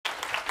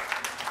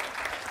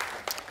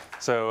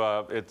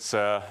So it's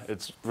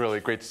really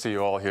great to see you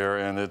all here,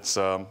 and it's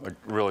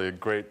really a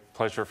great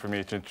pleasure for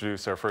me to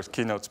introduce our first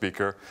keynote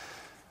speaker.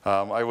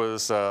 Some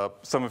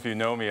of you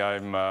know me,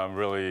 I'm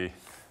really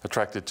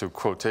attracted to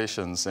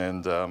quotations,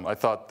 and I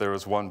thought there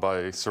was one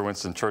by Sir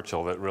Winston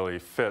Churchill that really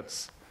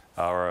fits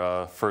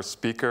our first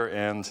speaker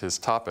and his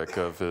topic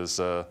of his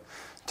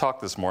talk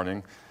this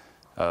morning.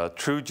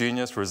 True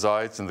genius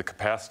resides in the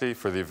capacity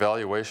for the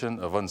evaluation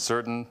of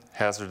uncertain,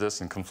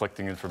 hazardous, and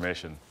conflicting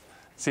information.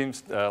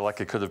 Seems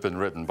like it could have been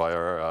written by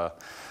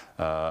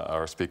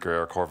our speaker,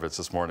 Eric Horvitz,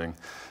 this morning.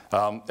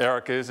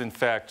 Eric is, in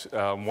fact,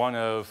 one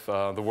of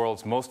the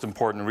world's most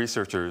important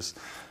researchers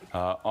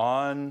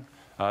on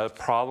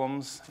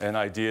problems and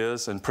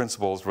ideas and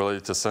principles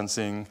related to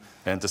sensing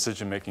and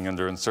decision-making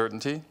under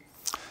uncertainty.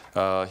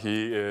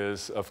 He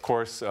is, of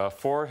course,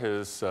 for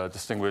his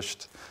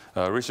distinguished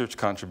research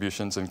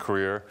contributions and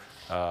career,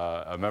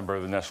 a member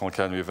of the National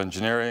Academy of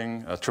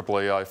Engineering, a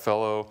AAAI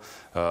fellow,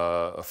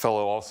 a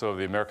fellow also of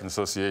the American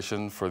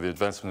Association for the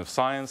Advancement of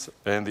Science,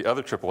 and the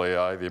other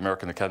AAAI, the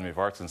American Academy of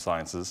Arts and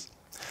Sciences.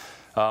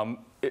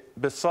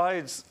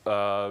 Besides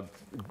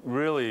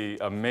really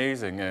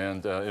amazing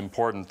and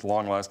important,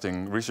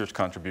 long-lasting research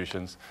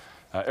contributions,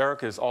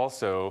 Eric is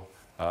also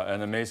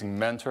an amazing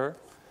mentor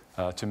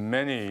to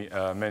many,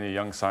 many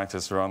young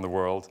scientists around the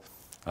world,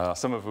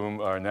 some of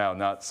whom are now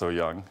not so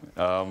young,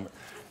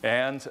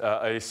 and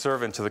a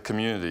servant to the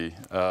community.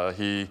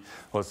 He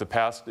was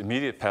the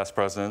immediate past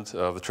president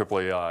of the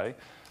AAAI.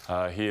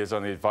 He is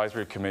on the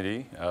advisory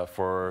committee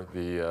for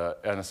the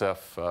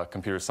NSF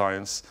Computer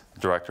Science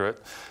Directorate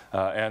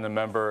and a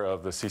member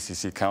of the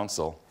CCC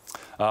Council.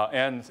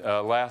 And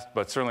last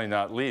but certainly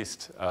not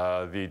least,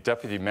 the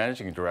deputy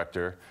managing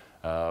director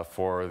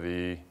for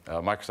the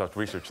Microsoft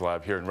Research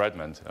Lab here in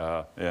Redmond.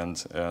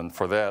 And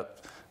for that,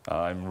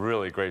 I'm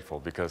really grateful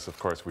because, of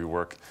course, we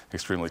work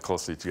extremely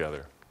closely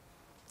together.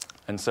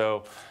 And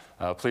so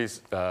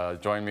please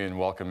join me in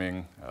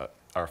welcoming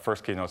our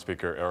first keynote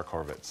speaker, Eric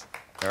Horvitz.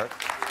 Eric?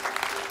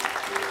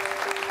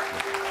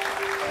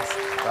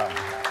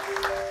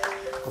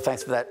 Well,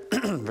 thanks for that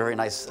very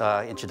nice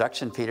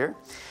introduction, Peter.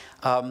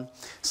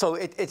 So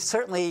it's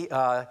certainly,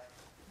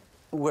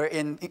 we're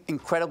in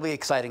incredibly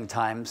exciting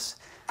times.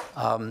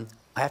 I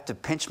have to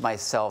pinch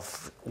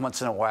myself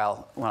once in a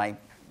while when I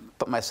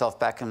put myself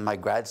back in my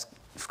grad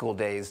school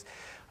days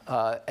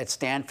at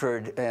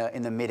Stanford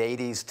in the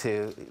mid-'80s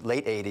to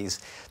late '80s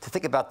to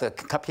think about the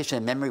computation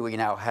and memory we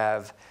now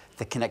have,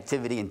 the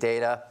connectivity and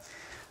data,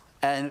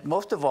 and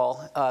most of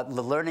all,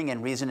 the learning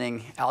and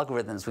reasoning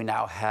algorithms we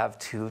now have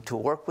to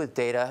work with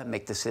data,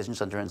 make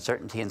decisions under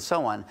uncertainty, and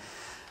so on.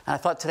 And I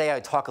thought today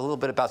I'd talk a little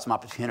bit about some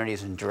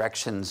opportunities and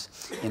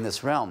directions in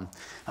this realm.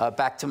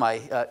 Back to my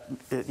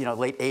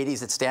late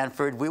 '80s at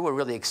Stanford, we were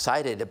really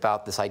excited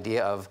about this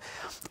idea of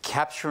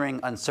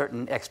capturing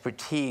uncertain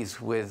expertise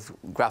with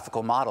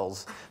graphical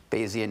models,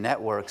 Bayesian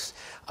networks,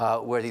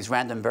 where these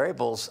random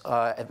variables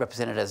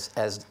represented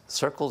as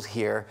circles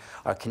here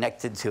are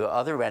connected to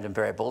other random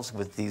variables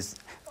with these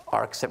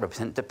arcs that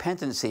represent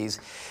dependencies.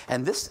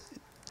 And this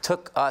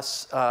took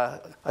us,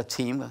 a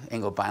team,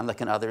 Ingo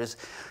Beinlich and others,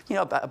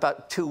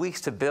 about 2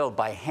 weeks to build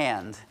by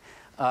hand,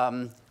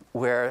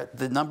 where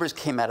the numbers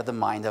came out of the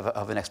mind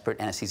of an expert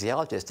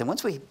anesthesiologist. And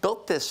once we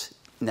built this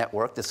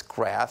network, this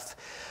graph,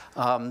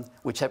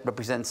 which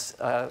represents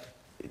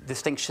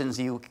distinctions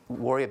you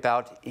worry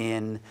about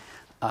in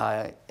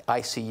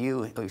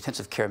ICU,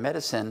 intensive care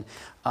medicine,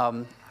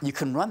 you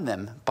can run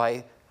them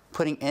by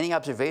putting any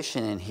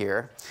observation in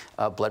here,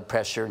 blood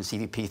pressure and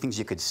CVP, things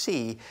you could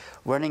see,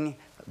 running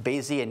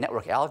Bayesian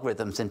network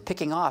algorithms and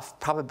picking off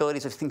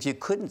probabilities of things you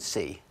couldn't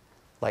see,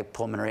 like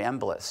pulmonary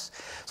embolus.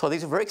 So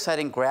these are very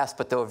exciting graphs,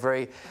 but they were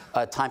very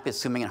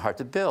time-consuming and hard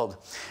to build.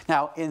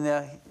 Now, in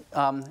the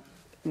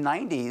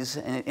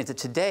 90s and into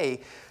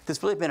today,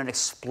 there's really been an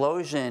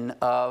explosion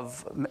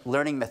of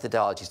learning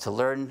methodologies to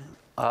learn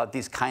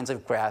these kinds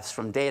of graphs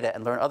from data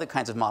and learn other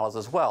kinds of models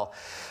as well.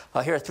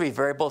 Here are 3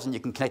 variables, and you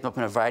can connect them up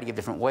in a variety of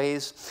different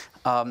ways.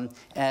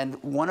 And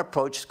one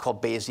approach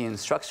called Bayesian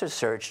structure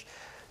search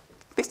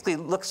basically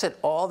looks at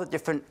all the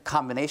different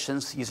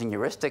combinations using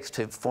heuristics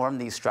to form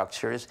these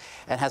structures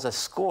and has a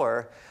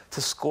score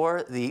to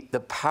score the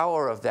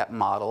power of that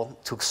model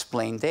to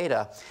explain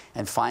data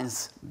and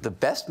finds the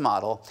best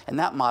model. And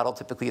that model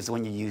typically is the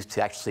one you use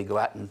to actually go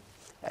out and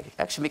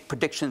actually make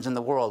predictions in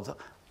the world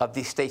of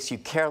these states you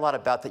care a lot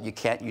about that you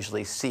can't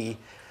usually see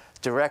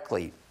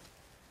directly.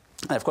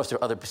 And of course, there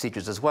are other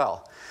procedures as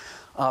well.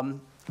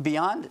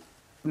 Beyond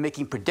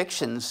making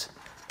predictions,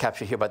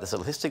 captured here by this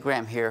little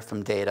histogram here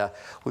from data,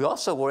 we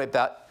also worry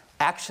about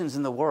actions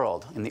in the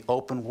world, in the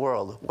open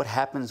world. What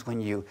happens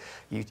when you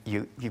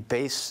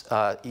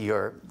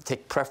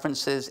take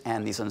preferences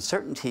and these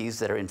uncertainties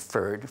that are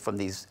inferred from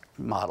these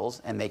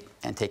models and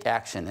take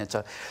action? And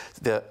so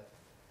the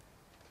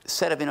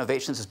set of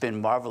innovations has been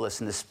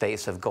marvelous in the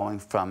space of going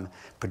from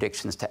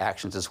predictions to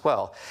actions as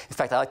well. In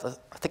fact, I like to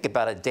think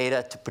about a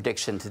data to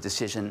prediction to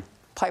decision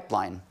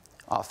pipeline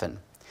often.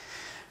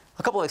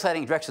 a couple of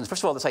exciting directions.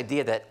 First of all, this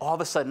idea that all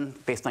of a sudden,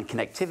 based on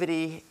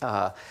connectivity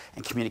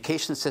and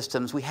communication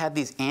systems, we have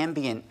these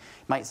ambient,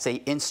 you might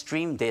say,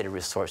 in-stream data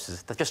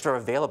resources that just are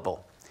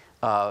available.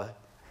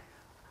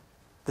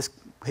 This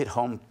hit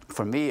home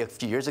for me a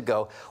few years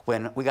ago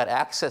when we got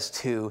access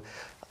to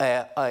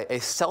a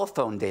cell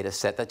phone data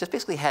set that just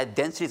basically had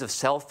densities of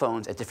cell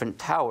phones at different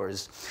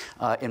towers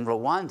in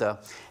Rwanda.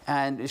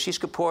 And Ashish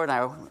Kapoor and I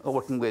are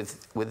working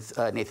with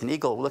Nathan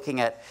Eagle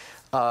looking at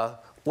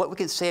what we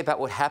can say about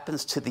what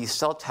happens to these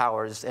cell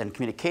towers and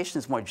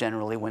communications more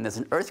generally when there's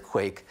an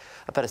earthquake,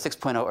 about a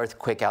 6.0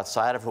 earthquake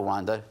outside of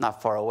Rwanda,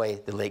 not far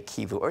away, the Lake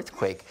Kivu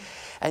earthquake.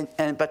 And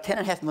about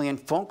 10.5 million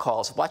phone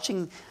calls,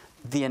 watching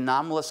the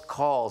anomalous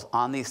calls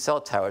on these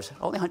cell towers,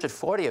 only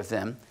 140 of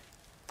them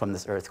from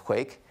this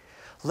earthquake,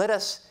 led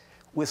us,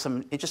 with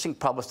some interesting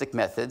probabilistic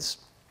methods,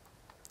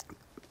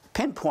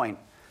 pinpoint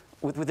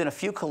within a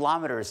few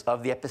kilometers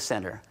of the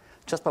epicenter,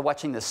 just by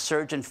watching the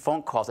surge in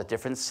phone calls at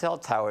different cell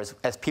towers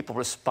as people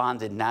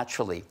responded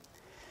naturally.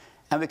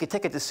 And we could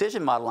take a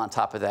decision model on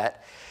top of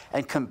that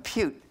and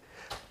compute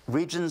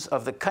regions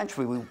of the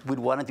country we'd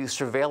want to do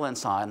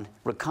surveillance on,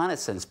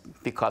 reconnaissance,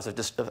 because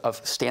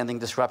of standing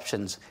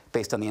disruptions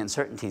based on the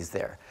uncertainties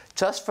there,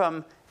 just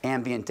from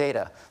ambient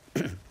data.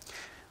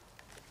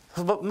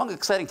 But among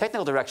exciting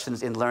technical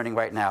directions in learning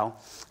right now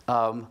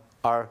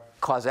are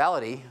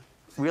causality,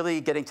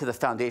 really getting to the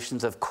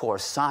foundations of core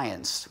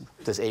science.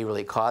 Does A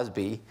really cause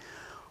B?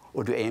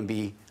 Or do A and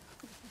B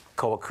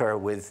co-occur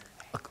with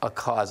a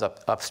cause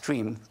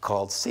upstream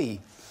called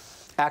C?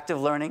 Active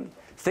learning,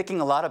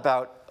 thinking a lot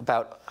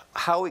about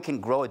how we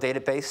can grow a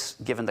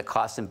database given the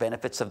costs and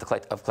benefits of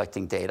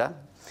collecting data.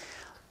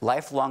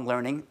 Lifelong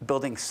learning,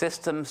 building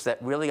systems that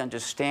really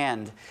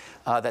understand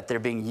that they're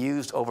being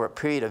used over a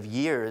period of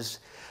years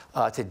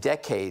to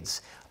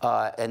decades,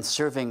 and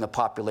serving a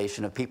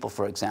population of people,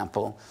 for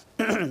example.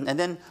 And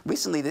then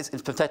recently, this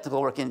is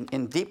technical work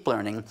in deep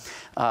learning.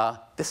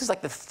 This is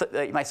like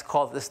you might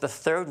call this the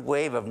third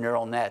wave of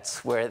neural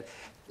nets, where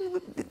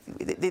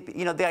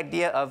the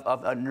idea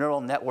of a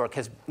neural network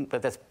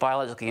that's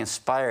biologically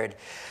inspired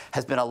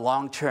has been a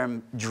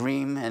long-term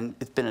dream, and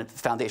it's been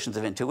foundations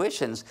of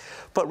intuitions.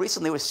 But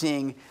recently, we're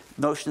seeing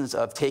notions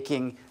of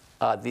taking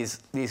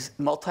these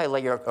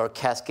multi-layer or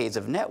cascades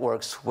of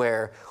networks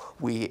where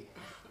we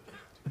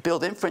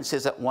build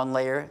inferences at one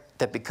layer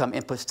that become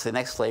inputs to the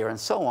next layer and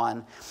so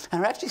on.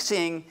 And we're actually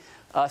seeing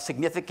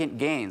significant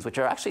gains, which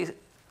are actually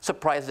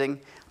surprising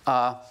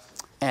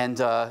and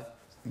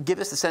give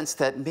us the sense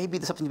that maybe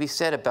there's something to be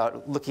said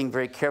about looking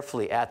very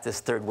carefully at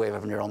this third wave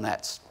of neural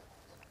nets.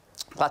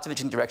 Lots of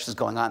interesting directions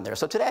going on there.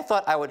 So today I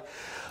thought I would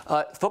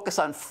focus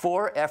on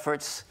 4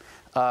 efforts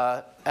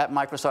at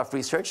Microsoft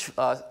Research,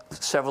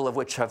 several of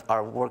which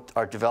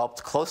are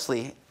developed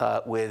closely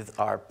with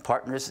our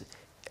partners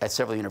at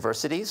several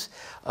universities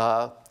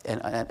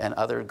and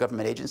other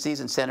government agencies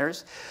and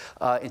centers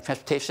in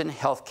transportation,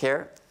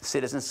 healthcare,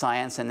 citizen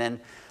science, and then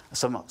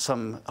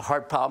some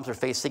hard problems we're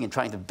facing in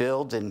trying to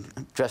build and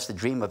address the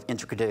dream of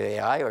integrative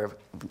AI, or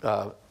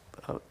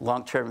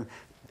long-term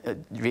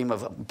dream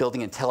of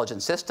building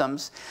intelligent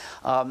systems.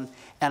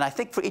 And I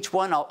think for each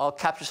one, I'll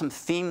capture some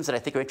themes that I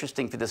think are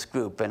interesting to this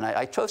group. And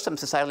I chose some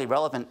societally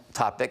relevant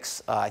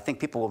topics. I think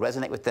people will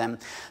resonate with them.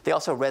 They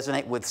also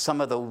resonate with some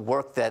of the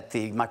work that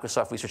the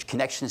Microsoft Research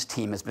Connections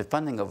team has been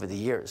funding over the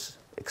years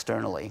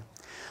externally.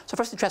 So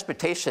first in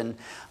transportation,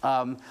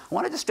 I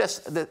wanted to stress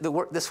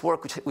this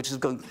work, which is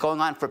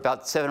going on for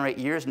about 7 or 8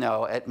 years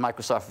now at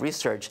Microsoft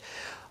Research,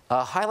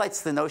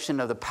 highlights the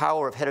notion of the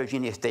power of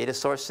heterogeneous data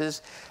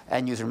sources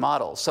and user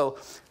models. So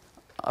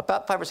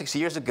about 5 or 6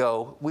 years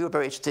ago, we were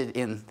very interested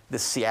in the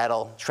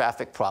Seattle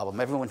traffic problem.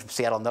 Everyone from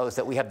Seattle knows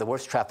that we have the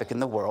worst traffic in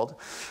the world.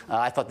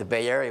 I thought the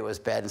Bay Area was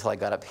bad until I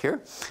got up here.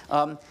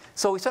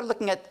 So we started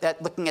looking at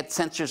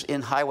sensors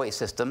in highway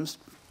systems.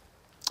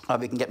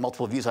 We can get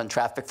multiple views on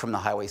traffic from the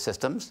highway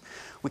systems.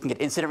 We can get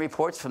incident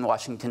reports from the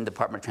Washington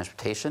Department of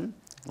Transportation,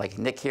 like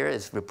Nick here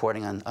is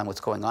reporting on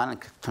what's going on in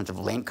terms of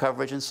lane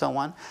coverage and so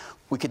on.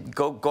 We could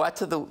go out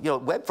to the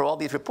web for all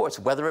these reports,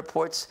 weather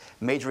reports,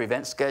 major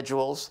event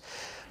schedules.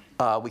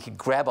 We could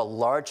grab a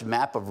large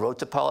map of road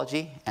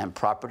topology and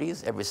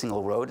properties. Every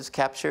single road is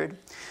captured,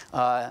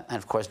 and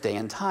of course day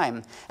and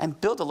time, and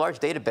build a large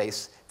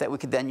database that we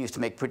could then use to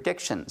make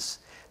predictions.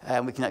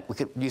 And we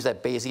could use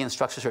that Bayesian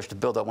structure search to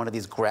build out one of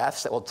these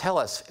graphs that will tell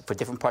us, for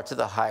different parts of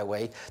the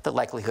highway, the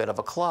likelihood of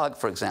a clog,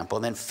 for example,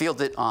 and then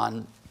field it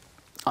on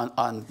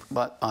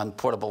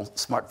portable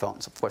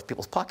smartphones, of course,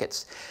 people's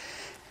pockets.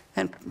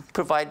 And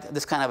provide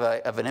this kind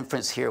of an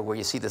inference here where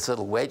you see this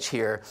little wedge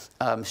here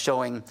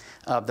showing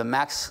the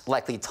max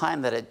likely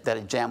time that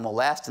a jam will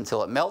last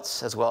until it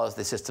melts, as well as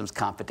the system's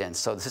confidence.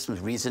 So the system's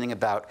reasoning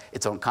about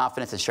its own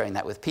confidence and sharing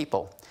that with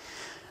people.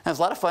 And it was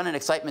a lot of fun and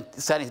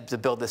exciting to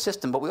build this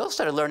system, but we also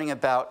started learning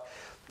about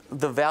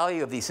the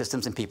value of these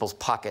systems in people's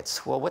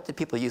pockets. Well, what did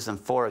people use them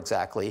for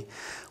exactly?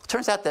 It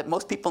turns out that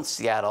most people in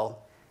Seattle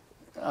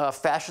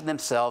fashion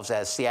themselves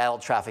as Seattle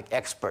traffic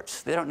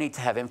experts. They don't need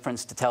to have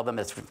inference to tell them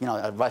it's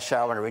a rush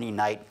hour on a rainy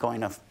night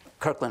going to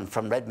Kirkland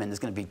from Redmond is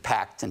going to be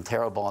packed and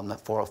terrible on the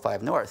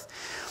 405 North.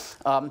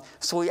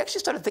 So we actually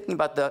started thinking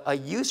about a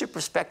user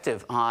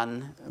perspective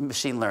on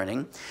machine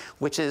learning,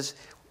 which is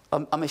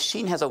a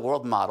machine has a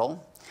world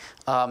model,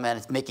 and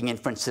it's making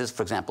inferences,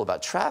 for example,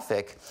 about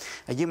traffic.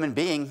 A human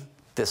being,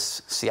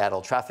 this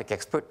Seattle traffic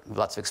expert with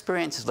lots of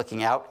experience, is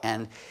looking out,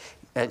 and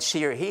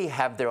she or he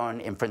have their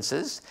own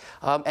inferences.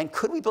 And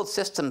could we build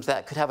systems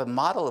that could have a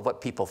model of what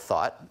people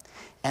thought,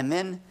 and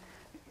then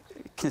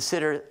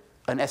consider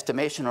an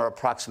estimation or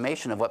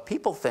approximation of what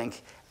people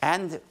think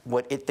and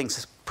what it thinks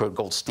is per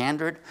gold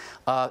standard,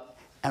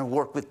 and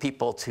work with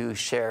people to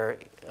share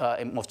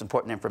most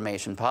important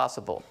information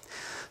possible.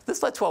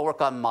 This led to our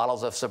work on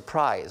models of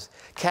surprise.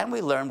 Can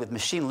we learn with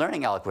machine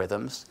learning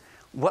algorithms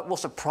what will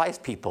surprise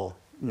people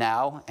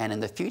now and in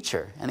the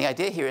future? And the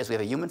idea here is we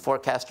have a human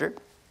forecaster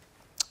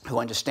who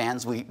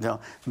understands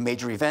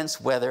major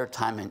events, weather,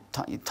 time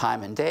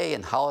and day,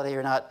 and holiday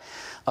or not.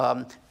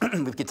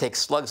 We could take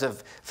slugs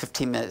of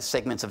 15-minute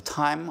segments of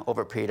time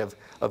over a period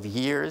of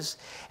years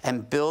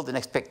and build an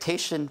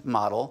expectation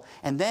model,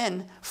 and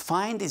then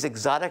find these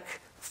exotic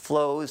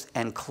flows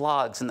and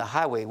clogs in the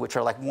highway, which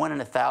are like 1 in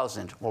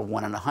 1,000 or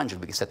 1 in 100.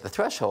 We can set the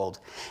threshold.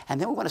 And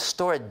then we want to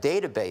store a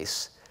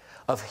database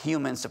of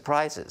human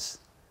surprises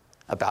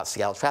about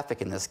Seattle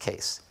traffic in this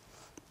case.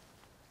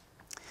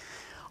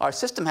 Our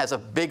system has a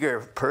bigger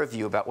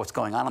purview about what's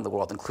going on in the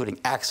world, including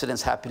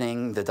accidents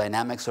happening, the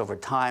dynamics over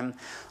time,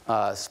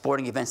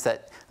 sporting events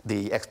that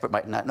the expert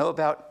might not know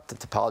about, the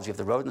topology of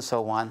the road, and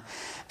so on.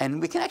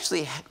 And we can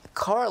actually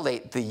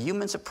correlate the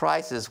human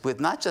surprises with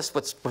not just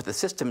what the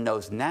system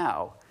knows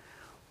now,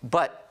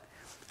 but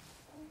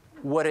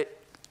what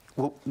it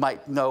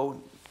might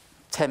know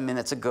 10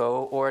 minutes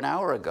ago or an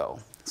hour ago.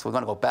 So we're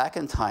going to go back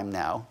in time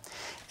now.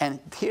 And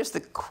here's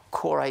the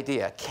core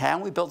idea.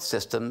 Can we build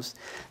systems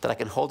that I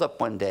can hold up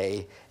one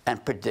day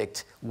and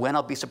predict when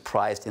I'll be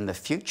surprised in the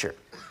future?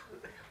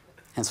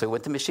 And so we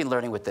went to machine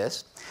learning with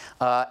this.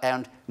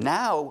 And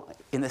now,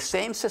 in the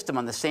same system,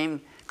 on the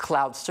same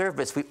cloud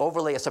service, we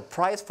overlay a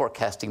surprise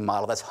forecasting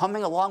model that's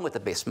humming along with the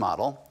base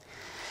model.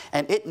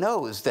 And it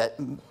knows that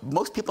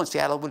most people in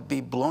Seattle would be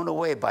blown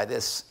away by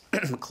this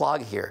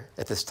clog here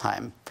at this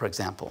time, for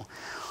example,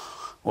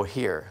 or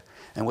here.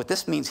 And what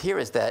this means here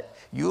is that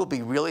you will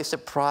be really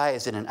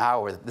surprised in an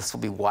hour that this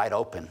will be wide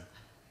open.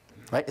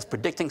 Right? It's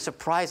predicting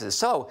surprises.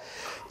 So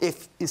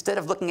if instead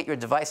of looking at your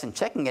device and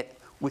checking it,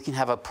 we can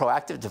have a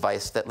proactive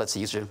device that lets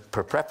the user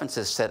per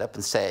preferences set up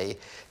and say,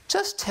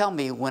 just tell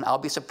me when I'll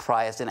be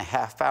surprised in a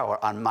half hour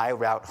on my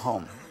route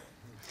home.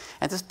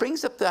 And this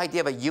brings up the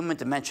idea of a human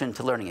dimension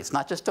to learning. It's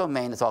not just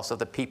domain, it's also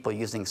the people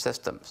using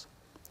systems.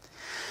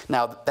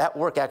 Now, that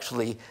work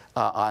actually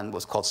on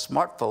what's called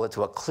SmartFlow led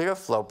to a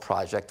ClearFlow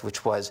project,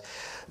 which was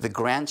the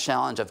grand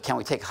challenge of can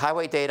we take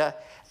highway data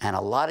and a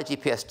lot of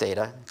GPS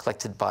data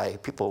collected by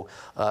people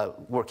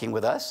working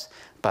with us,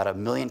 about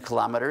 1 million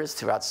kilometers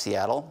throughout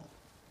Seattle,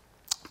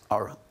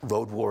 our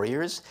road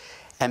warriors,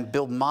 and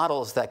build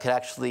models that could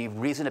actually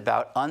reason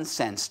about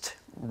unsensed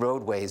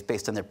roadways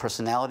based on their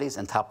personalities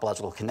and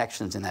topological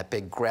connections in that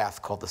big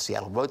graph called the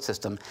Seattle road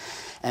system.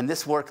 And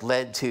this work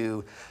led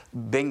to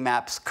Bing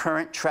Maps'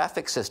 current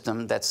traffic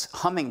system that's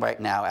humming right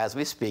now as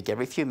we speak.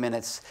 Every few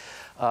minutes,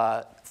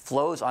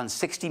 flows on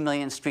 60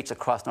 million streets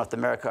across North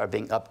America are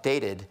being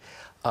updated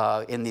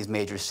in these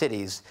major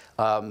cities.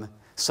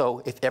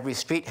 So if every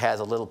street has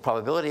a little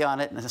probability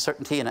on it and a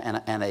certainty and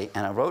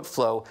a road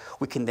flow,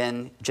 we can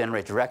then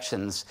generate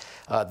directions.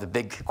 The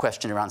big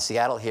question around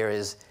Seattle here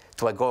is,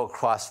 do I go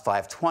across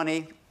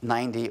 520,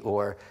 90,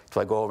 or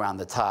do I go around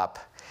the top?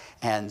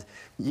 And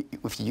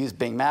if you use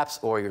Bing Maps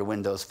or your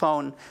Windows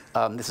phone,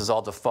 this is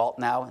all default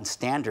now and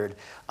standard.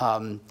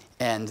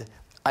 And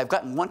I've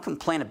gotten one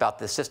complaint about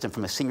this system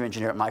from a senior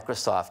engineer at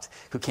Microsoft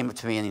who came up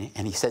to me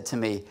and he said to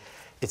me,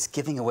 it's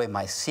giving away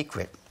my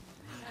secret.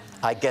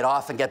 I get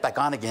off and get back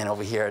on again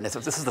over here. And this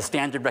is the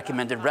standard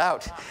recommended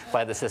route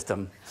by the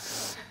system.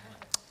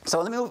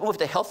 So let me move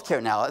to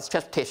healthcare now. That's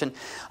transportation.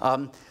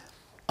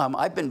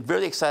 I've been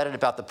really excited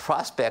about the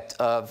prospect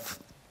of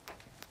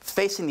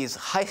facing these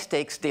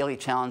high-stakes daily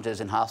challenges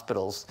in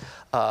hospitals,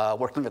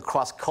 working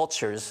across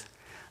cultures,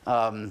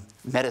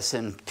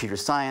 medicine, computer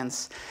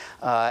science,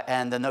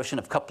 and the notion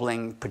of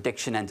coupling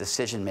prediction and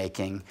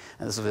decision-making.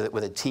 And this is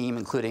with a team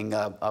including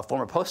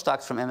former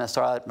postdocs from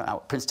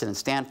MSR, Princeton and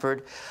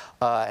Stanford,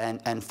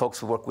 and folks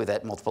who work with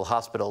at multiple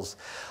hospitals.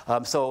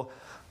 So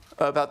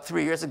about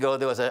 3 years ago,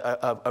 there was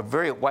a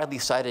very widely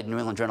cited New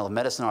England Journal of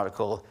Medicine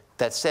article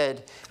that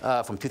said,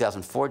 from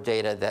 2004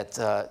 data,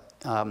 that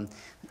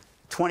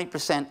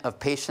 20% of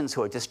patients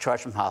who are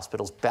discharged from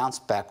hospitals bounce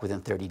back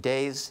within 30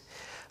 days.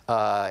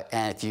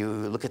 And if you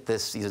look at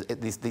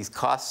these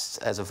costs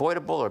as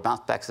avoidable or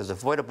bounce backs as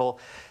avoidable,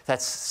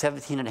 that's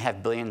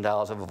 $17.5 billion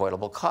of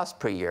avoidable costs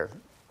per year.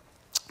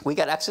 We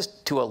got access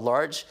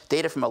to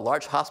data from a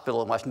large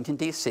hospital in Washington,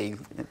 D.C.,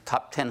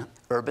 top 10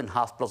 urban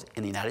hospitals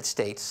in the United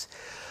States.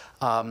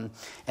 And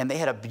they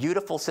had a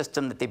beautiful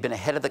system that they've been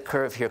ahead of the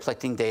curve here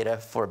collecting data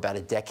for about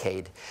a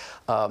decade.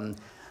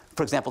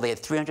 For example, they had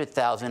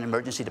 300,000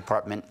 emergency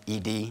department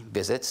ED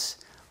visits,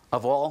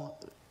 of all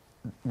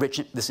rich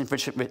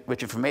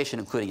information,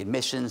 including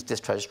admissions,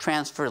 discharge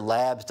transfer,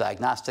 labs,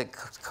 diagnostic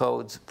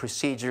codes,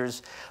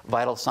 procedures,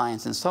 vital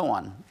signs, and so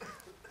on.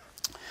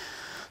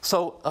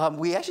 So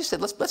we actually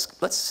said,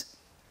 let's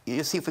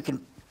see if we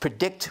can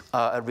predict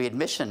a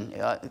readmission.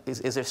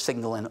 Is there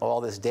signal in all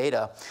this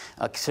data?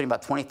 Considering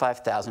about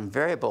 25,000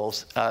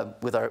 variables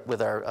with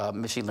our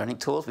machine learning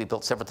tools, we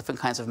built several different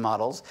kinds of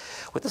models.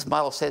 What this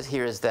model says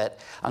here is that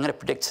I'm going to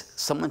predict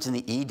someone's in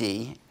the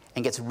ED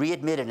and gets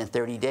readmitted in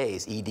 30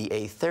 days,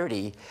 EDA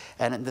 30,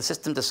 and the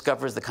system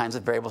discovers the kinds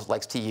of variables it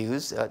likes to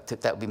use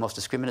that would be most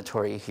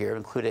discriminatory here,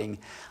 including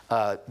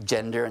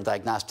gender and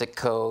diagnostic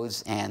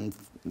codes and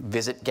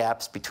visit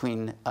gaps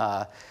between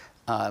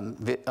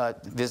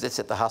visits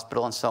at the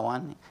hospital and so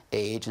on,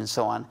 age and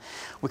so on.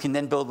 We can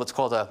then build what's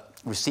called a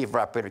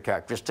receiver-operator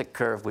characteristic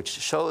curve, which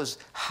shows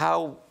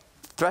how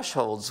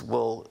thresholds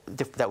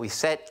that we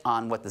set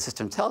on what the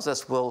system tells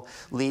us will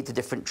lead to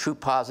different true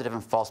positive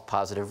and false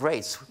positive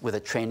rates with a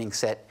training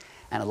set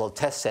and a little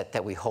test set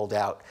that we hold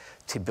out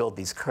to build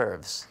these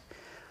curves.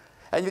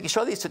 And you can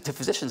show these to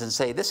physicians and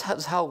say, this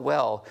is how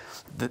well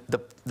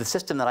the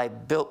system that I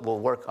built will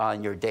work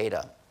on your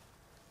data.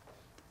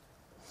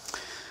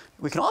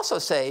 We can also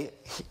say,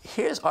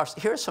 here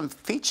are some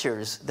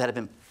features that have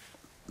been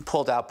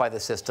pulled out by the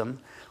system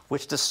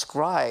which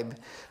describe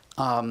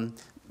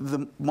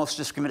the most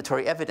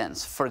discriminatory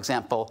evidence. For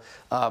example,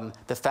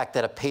 the fact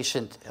that a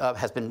patient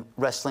has been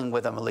wrestling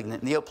with a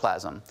malignant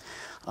neoplasm,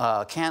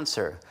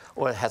 cancer,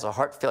 or has a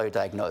heart failure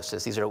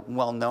diagnosis. These are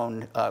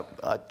well-known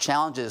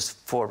challenges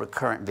for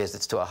recurrent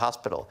visits to a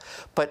hospital.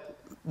 But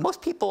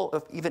most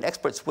people, even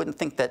experts, wouldn't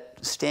think that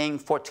staying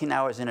 14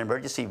 hours in an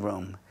emergency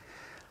room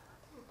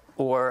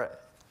or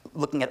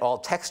looking at all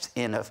text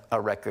in a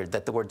record,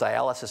 that the word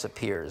dialysis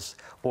appears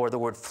or the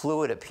word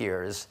fluid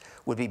appears,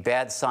 would be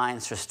bad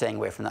signs for staying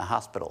away from the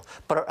hospital.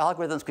 But our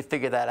algorithms could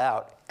figure that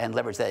out and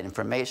leverage that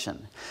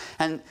information.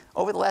 And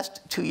over the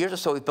last 2 years or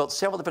so, we've built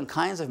several different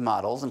kinds of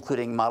models,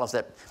 including models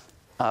that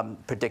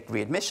predict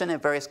readmission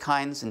of various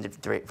kinds and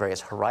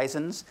various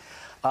horizons,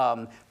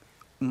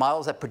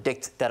 models that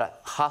predict that a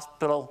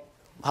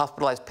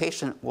hospitalized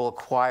patient will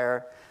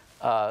acquire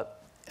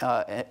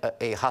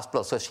a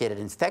hospital-associated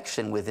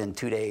infection within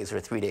 2 days or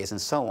 3 days and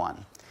so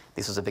on.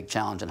 This is a big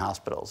challenge in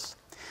hospitals.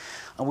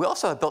 And we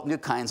also have built new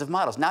kinds of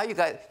models. Now you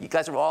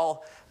guys are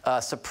all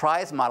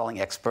surprise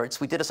modeling experts.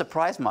 We did a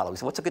surprise model. We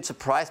said, what's a good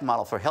surprise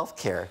model for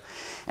healthcare?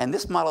 And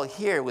this model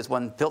here was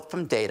one built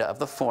from data of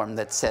the form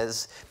that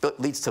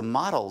leads to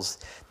models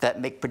that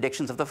make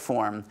predictions of the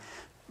form.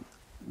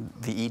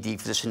 The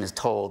ED physician is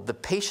told, the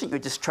patient you're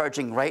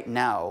discharging right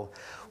now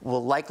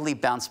will likely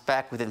bounce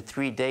back within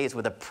 3 days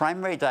with a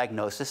primary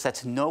diagnosis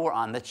that's nowhere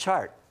on the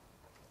chart.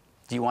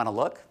 Do you want to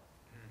look?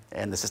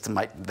 And the system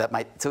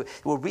so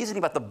we're reasoning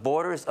about the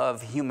borders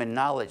of human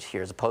knowledge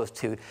here as opposed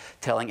to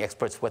telling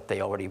experts what they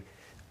already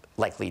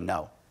likely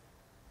know.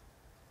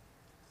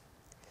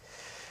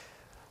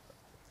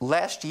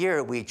 Last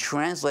year, we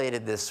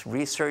translated this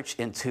research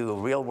into a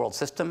real-world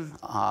system,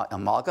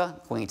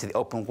 Amalga, going into the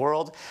open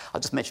world.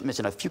 I'll just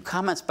mention a few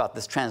comments about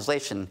this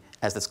translation,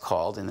 as it's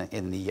called in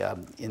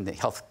the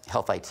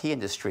health IT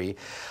industry.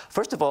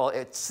 First of all,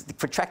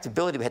 for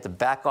tractability, we had to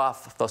back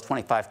off those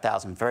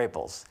 25,000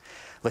 variables,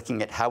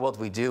 looking at how well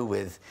do we do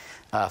with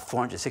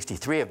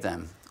 463 of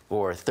them,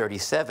 or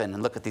 37,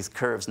 and look at these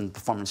curves and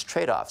performance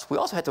trade-offs. We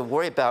also had to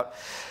worry about,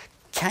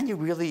 can you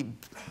really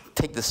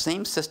take the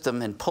same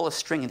system and pull a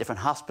string in different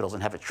hospitals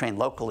and have it trained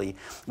locally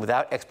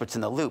without experts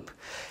in the loop?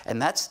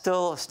 And that's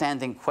still a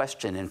standing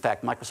question. In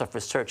fact, Microsoft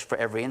Research, for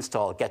every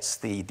install, gets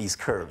these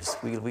curves.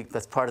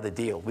 That's part of the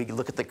deal. We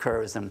look at the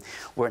curves, and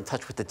we're in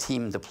touch with the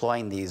team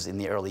deploying these in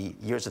the early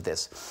years of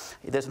this.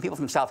 There's some people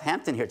from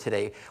Southampton here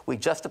today. We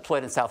just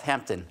deployed in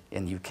Southampton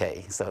in the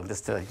UK. So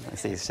just I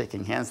see you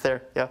shaking hands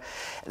there. Yeah.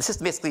 The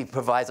system basically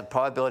provides a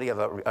probability of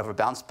a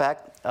bounce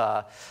back.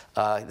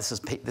 This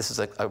is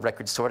a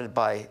record sorted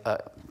by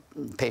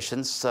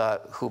patients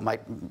who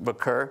might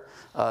recur,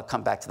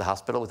 come back to the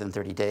hospital within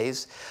 30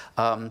 days.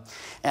 And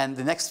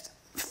the next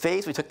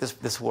phase we took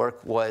this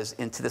work was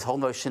into this whole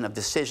notion of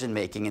decision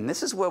making. And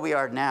this is where we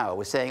are now.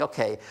 We're saying,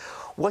 OK,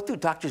 what do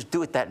doctors do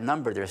with that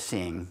number they're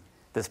seeing,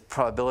 this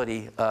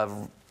probability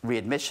of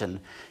readmission?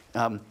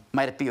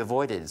 Might it be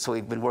avoided? So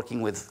we've been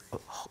working with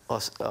a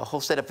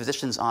whole set of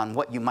physicians on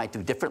what you might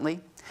do differently.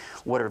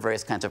 What are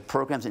various kinds of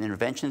programs and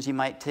interventions you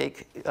might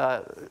take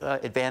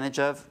advantage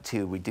of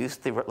to reduce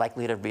the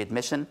likelihood of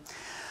readmission?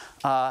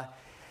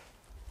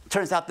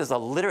 Turns out there's a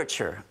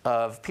literature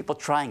of people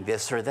trying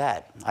this or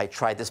that. I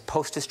tried this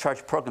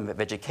post-discharge program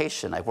of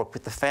education. I worked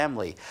with the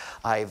family.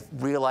 I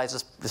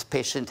realized this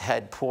patient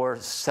had poor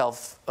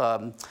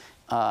self-care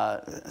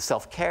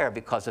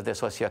because of their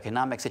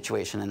socioeconomic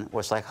situation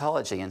or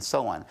psychology and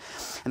so on.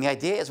 And the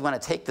idea is we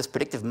want to take this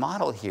predictive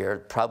model here,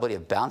 probability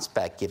of bounce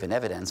back given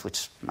evidence,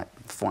 which might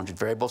 400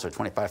 variables or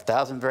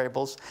 25,000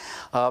 variables,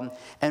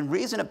 and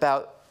reason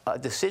about a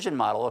decision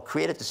model, or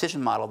create a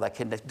decision model that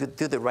can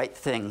do the right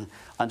thing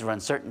under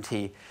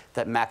uncertainty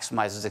that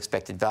maximizes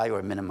expected value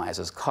or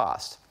minimizes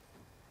cost.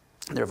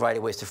 There are a variety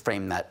of ways to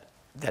frame that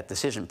that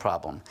decision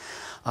problem.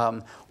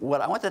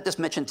 What I wanted to just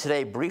mention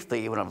today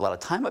briefly, we don't have a lot of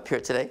time up here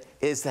today,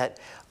 is that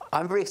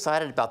I'm very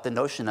excited about the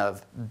notion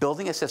of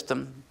building a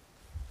system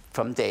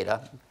from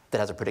data that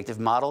has a predictive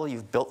model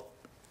you've built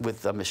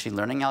with a machine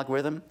learning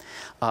algorithm,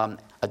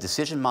 a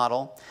decision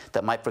model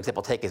that might, for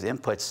example, take as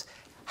inputs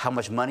how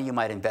much money you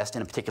might invest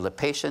in a particular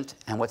patient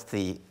and what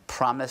the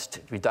promised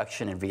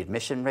reduction in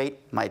readmission rate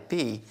might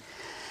be.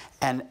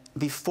 And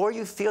before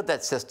you field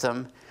that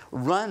system,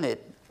 run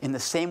it in the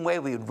same way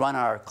we would run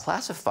our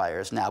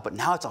classifiers now, but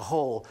now it's a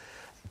whole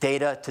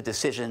data to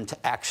decision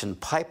to action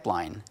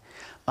pipeline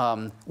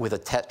with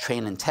a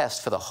train and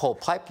test for the whole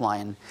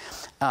pipeline.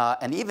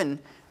 And even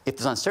if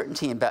there's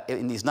uncertainty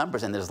in these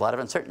numbers, and there's a lot of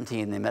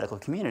uncertainty in the medical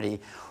community,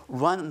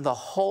 run the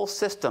whole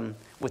system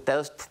with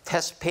those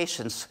test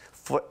patients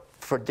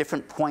for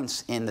different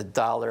points in the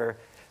dollar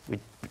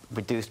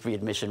reduced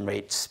readmission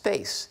rate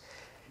space,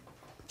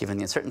 given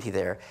the uncertainty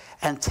there,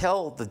 and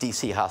tell the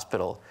DC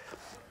hospital,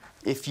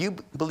 if you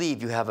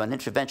believe you have an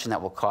intervention that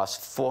will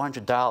cost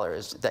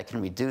 $400 that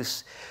can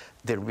reduce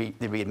the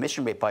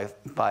readmission rate by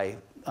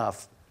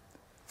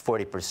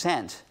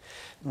 40%,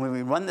 when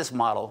we run this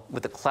model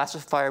with the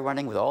classifier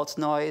running with all its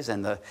noise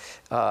and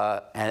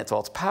all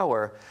its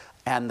power,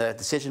 and the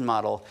decision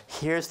model,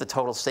 here's the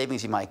total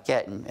savings you might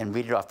get, and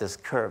read it off this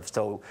curve.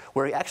 So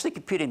we're actually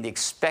computing the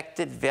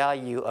expected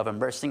value of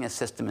immersing a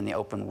system in the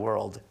open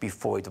world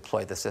before we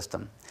deploy the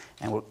system.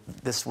 And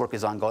this work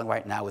is ongoing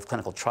right now with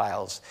clinical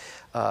trials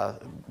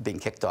being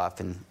kicked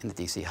off in the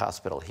DC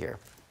hospital here.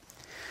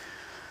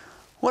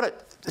 I want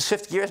to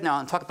shift gears now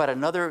and talk about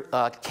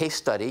another case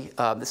study.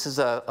 This is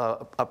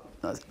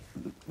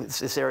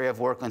this area of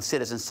work on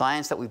citizen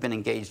science that we've been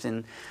engaged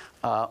in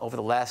over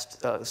the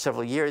last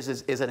several years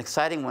is an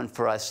exciting one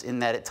for us in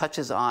that it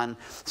touches on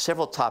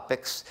several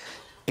topics,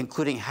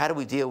 including how do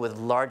we deal with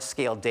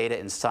large-scale data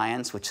in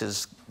science, which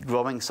is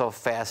growing so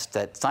fast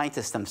that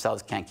scientists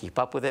themselves can't keep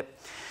up with it.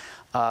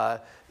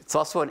 It's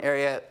also an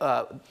area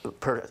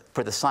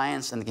for the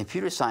science and the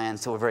computer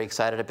science that we're very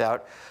excited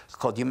about. It's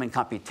called human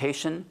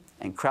computation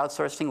and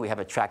crowdsourcing. We have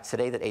a track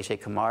today that Ajay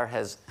Kumar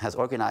has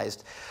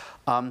organized.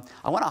 I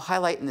want to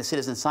highlight in the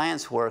citizen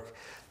science work,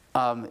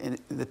 in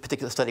the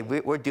particular study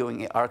we're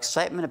doing, our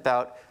excitement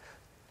about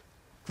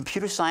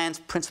computer science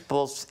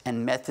principles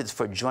and methods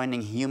for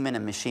joining human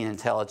and machine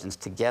intelligence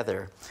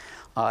together,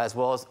 as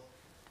well as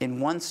in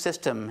one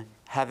system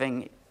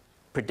having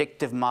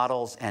predictive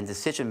models and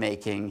decision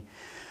making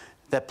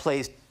that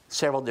plays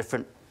several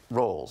different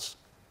roles.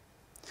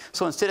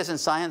 So in citizen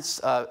science,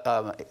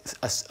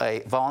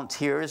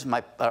 volunteers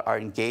are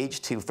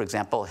engaged to, for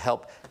example,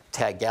 help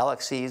tag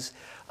galaxies,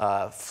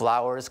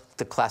 flowers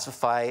to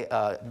classify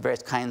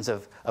various kinds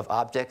of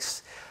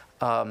objects,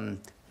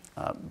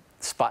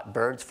 spot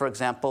birds, for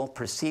example,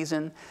 per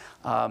season,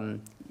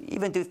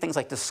 even do things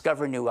like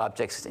discover new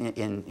objects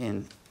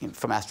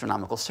from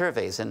astronomical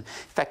surveys. And in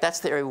fact, that's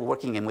the area we're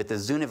working in with the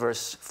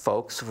Zooniverse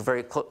folks.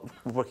 We're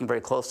working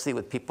very closely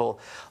with people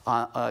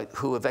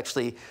who have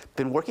actually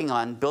been working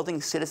on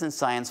building citizen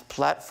science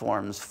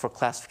platforms for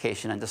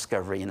classification and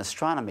discovery in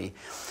astronomy.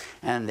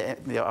 And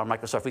our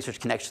Microsoft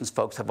Research Connections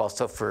folks have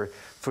also, for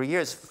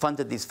years,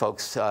 funded these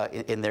folks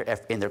in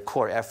their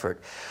core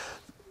effort.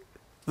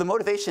 The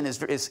motivation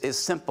is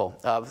simple.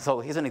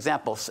 So here's an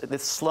example. The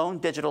Sloan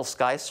Digital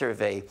Sky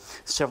Survey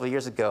several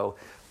years ago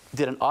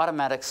did an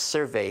automatic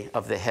survey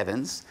of the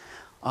heavens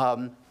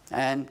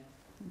and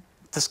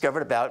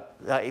discovered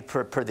about,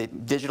 per the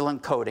digital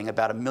encoding,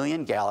 about 1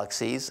 million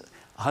galaxies,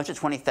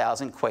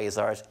 120,000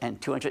 quasars, and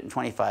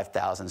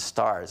 225,000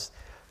 stars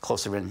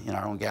closer in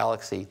our own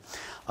galaxy.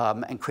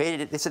 And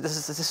created it. They said,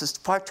 this is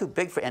far too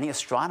big for any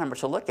astronomer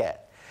to look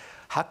at.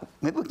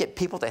 Maybe we get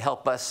people to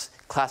help us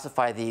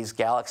classify these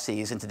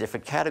galaxies into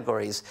different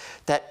categories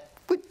that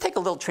would take a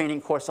little training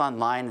course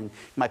online, and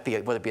it might be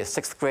whether it be a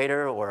 6th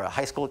grader or a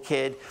high school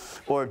kid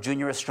or a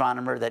junior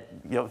astronomer that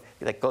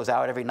that goes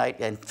out every night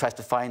and tries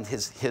to find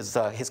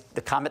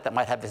the comet that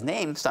might have his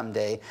name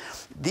someday.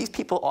 These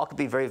people all could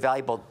be very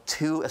valuable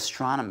to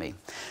astronomy. And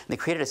they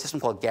created a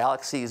system called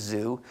Galaxy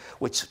Zoo,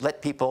 which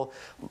let people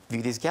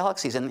view these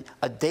galaxies. And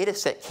a data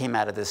set came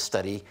out of this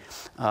study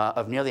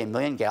of nearly 1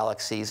 million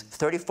galaxies,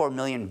 34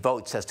 million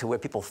votes as to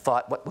what people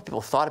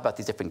thought about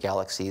these different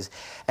galaxies,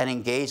 and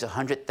engaged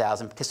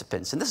 100,000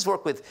 participants. And this is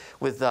work with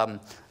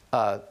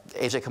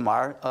Ajay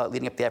Kumar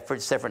leading up the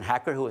effort, Severin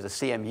Hacker, who was a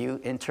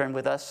CMU intern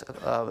with us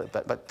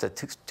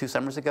two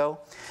summers ago,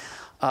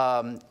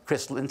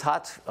 Chris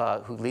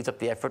Lintott, who leads up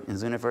the effort in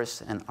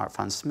Zooniverse, and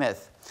Arfan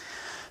Smith.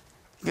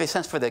 To give you a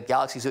sense for the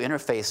Galaxy Zoo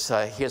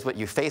interface, here's what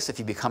you face if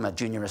you become a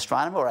junior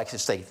astronomer, or I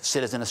should say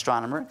citizen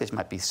astronomer, because you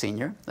might be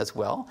senior as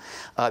well.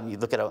 You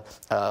look at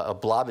a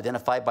blob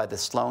identified by the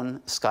Sloan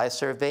Sky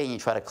Survey, and you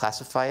try to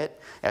classify it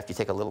after you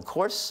take a little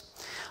course.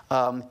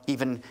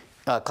 Even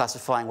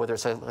classifying whether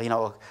it's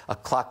a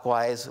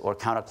clockwise or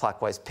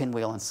counterclockwise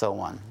pinwheel and so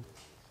on.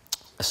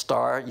 A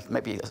star,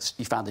 maybe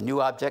you found a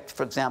new object,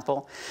 for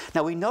example.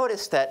 Now we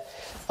noticed that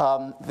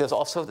there's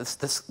also the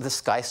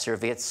Sky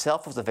Survey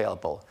itself was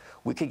available.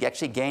 We could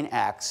actually gain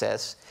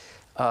access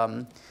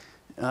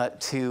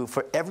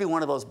for every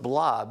one of those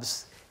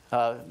blobs,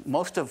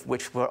 most of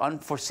which were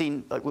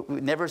unforeseen,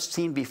 never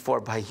seen before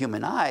by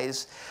human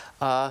eyes,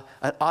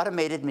 an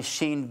automated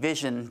machine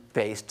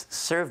vision-based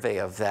survey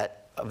of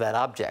that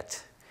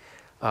object.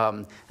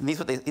 And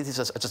these are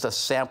just a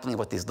sampling of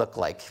what these look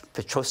like.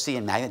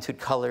 Petrosian magnitude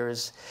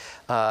colors,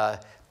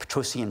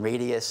 Petrosian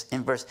radius,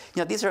 inverse.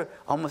 You know, these are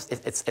almost,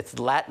 it's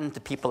Latin to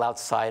people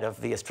outside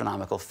of the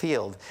astronomical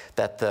field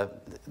that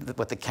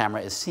what the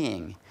camera is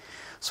seeing.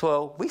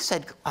 So we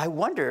said, I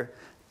wonder,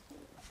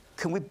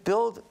 can we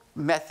build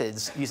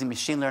methods using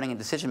machine learning and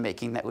decision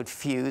making that would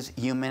fuse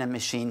human and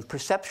machine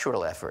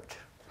perceptual effort?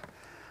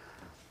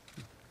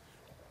 We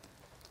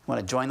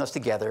want to join those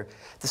together.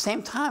 At the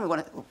same time, we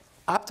want to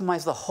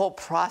optimize the whole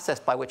process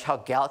by which how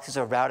galaxies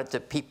are routed to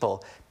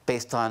people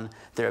based on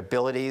their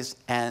abilities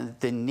and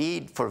the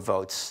need for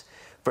votes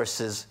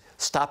versus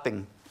a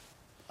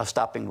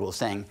stopping rule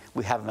saying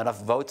we have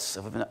enough votes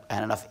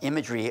and enough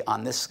imagery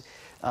on this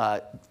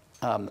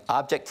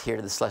object here,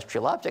 the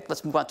celestial object.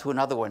 Let's move on to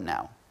another one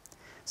now.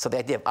 So the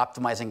idea of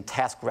optimizing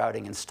task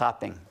routing and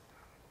stopping.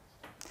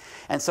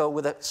 And so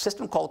with a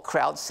system called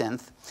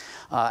CrowdSynth,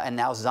 and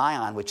now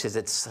Zion, which is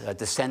its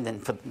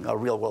descendant for a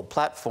real-world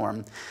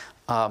platform,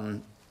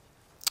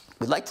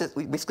 we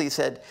basically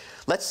said,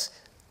 let's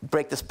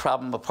break this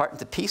problem apart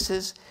into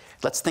pieces.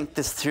 Let's think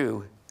this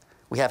through.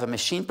 We have a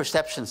machine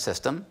perception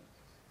system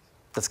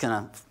that's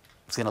going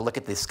to look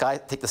at the sky,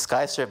 take the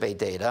sky survey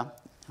data,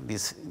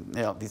 these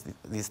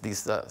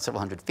several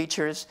hundred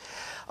features.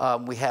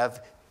 We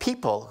have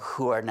people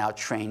who are now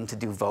trained to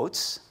do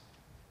votes.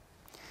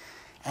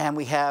 And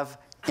we have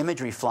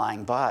imagery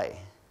flying by.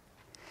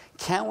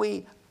 Can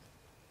we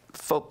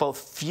both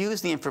fuse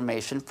the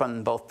information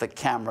from both the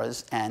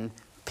cameras and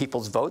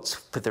people's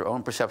votes with their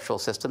own perceptual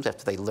systems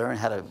after they learn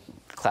how to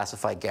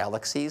classify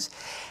galaxies,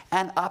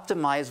 and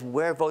optimize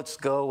where votes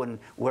go and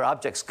where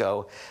objects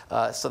go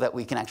so that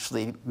we can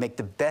actually make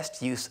the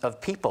best use of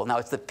people? Now,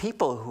 it's the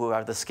people who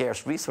are the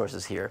scarce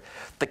resources here.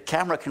 The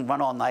camera can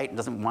run all night and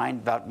doesn't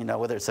mind about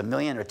whether it's 1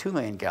 million or 2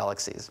 million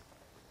galaxies.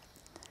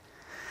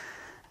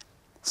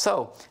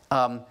 So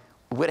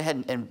we went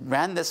ahead and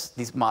ran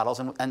these models,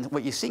 and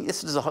what you see,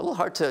 this is a little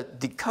hard to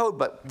decode,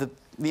 but the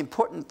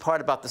important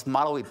part about this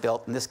model we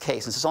built in this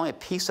case, and this is only a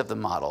piece of the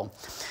model,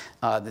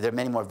 there are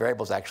many more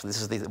variables actually,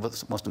 this is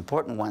the most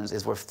important ones,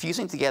 is we're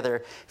fusing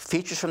together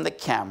features from the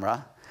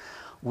camera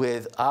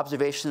with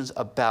observations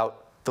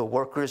about the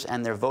workers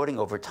and their voting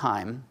over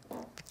time,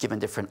 given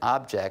different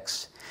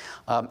objects,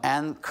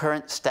 and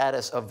current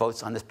status of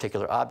votes on this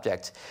particular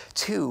object,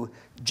 to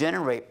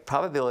generate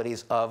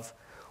probabilities of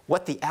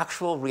what the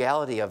actual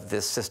reality of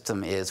this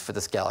system is for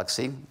this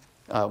galaxy,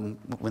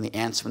 when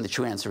the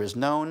true answer is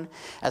known,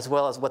 as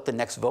well as what the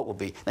next vote will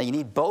be. Now, you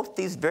need both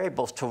these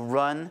variables to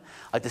run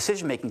a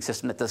decision-making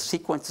system that does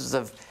sequences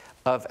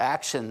of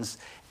actions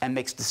and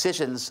makes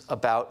decisions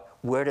about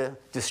where to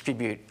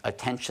distribute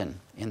attention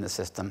in the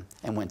system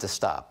and when to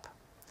stop.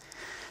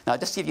 Now,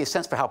 just to give you a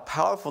sense for how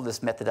powerful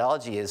this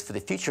methodology is for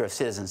the future of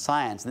citizen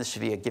science, and this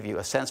should give you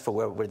a sense for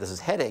where this is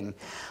heading,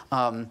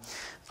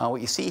 what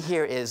you see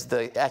here is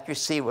the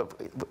accuracy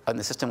on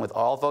the system with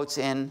all votes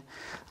in.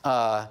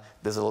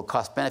 There's a little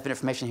cost-benefit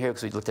information here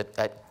because we looked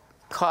at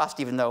cost,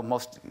 even though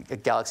most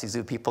Galaxy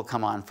Zoo people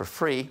come on for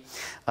free.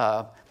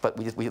 But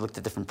we looked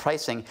at different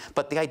pricing.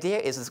 But the idea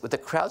is with the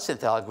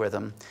CrowdSynth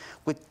algorithm,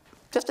 with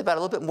just about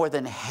a little bit more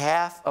than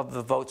half of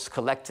the votes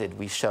collected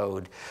we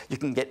showed, you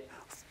can get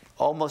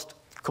almost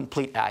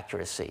complete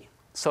accuracy.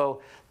 So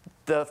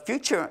the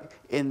future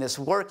in this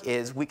work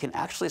is we can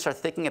actually start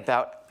thinking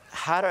about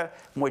how to,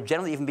 more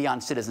generally even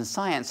beyond citizen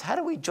science, how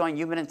do we join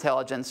human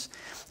intelligence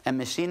and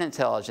machine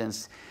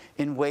intelligence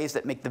in ways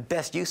that make the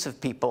best use of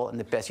people and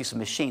the best use of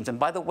machines? And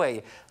by the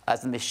way,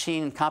 as the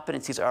machine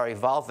competencies are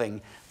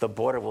evolving, the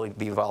border will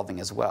be evolving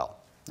as well.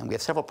 And we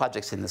have several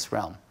projects in this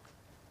realm.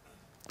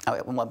 Now,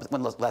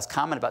 one last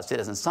comment about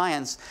citizen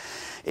science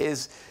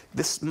is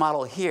this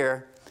model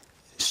here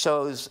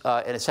shows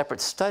in a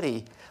separate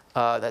study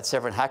that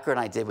Severin Hacker and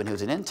I did when he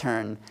was an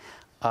intern,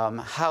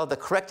 how the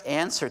correct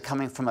answer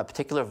coming from a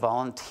particular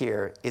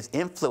volunteer is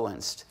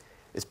influenced,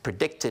 is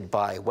predicted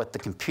by what the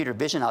computer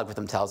vision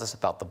algorithm tells us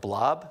about the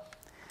blob,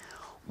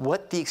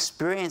 what the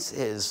experience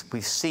is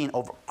we've seen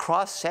over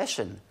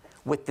cross-session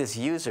with this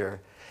user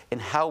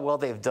and how well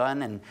they've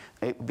done and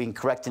being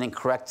correct and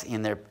incorrect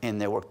in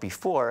their work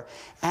before,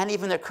 and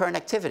even their current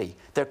activity,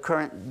 their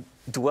current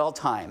dwell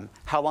time,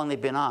 how long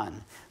they've been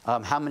on,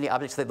 how many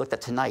objects they've looked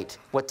at tonight,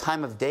 what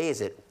time of day is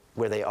it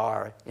where they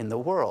are in the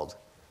world.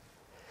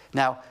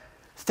 Now,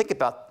 think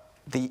about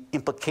the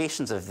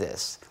implications of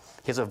this.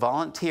 Here's a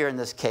volunteer in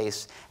this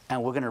case,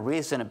 and we're going to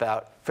reason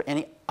about, for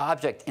any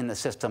object in the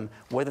system,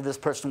 whether this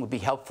person would be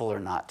helpful or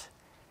not.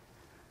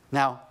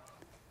 Now,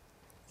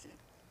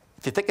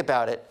 if you think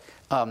about it,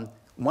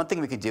 one thing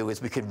we could do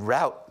is we could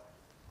route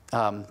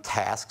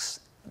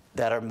tasks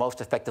that are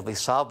most effectively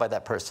solved by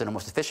that person or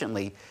most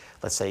efficiently,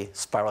 let's say,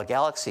 spiral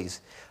galaxies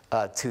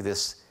to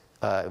this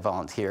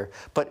volunteer.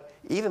 But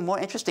even more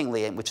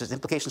interestingly, which is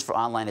implications for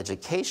online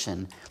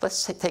education,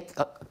 let's take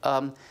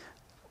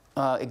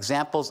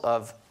examples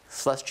of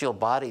celestial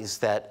bodies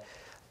that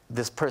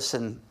this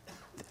person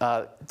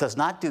does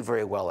not do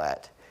very well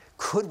at?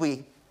 Could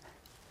we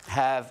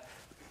have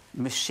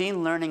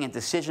machine learning and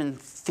decision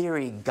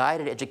theory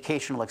guided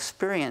educational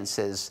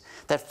experiences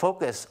that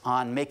focus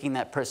on making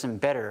that person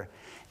better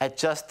at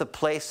just the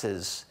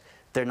places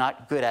they're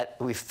not good at,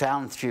 we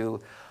found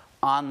through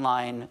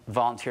online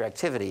volunteer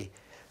activity?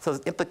 So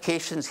there's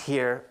implications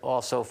here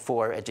also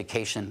for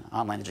education,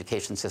 online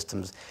education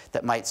systems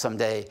that might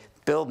someday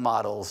build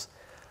models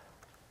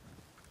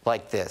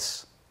like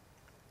this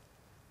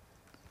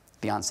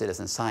beyond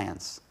citizen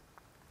science.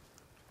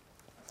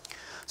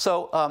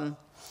 So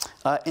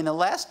in the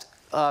last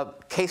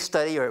case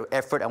study or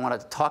effort I want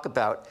to talk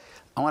about,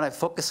 I want to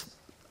focus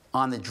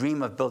on the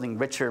dream of building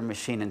richer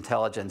machine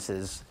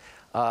intelligences.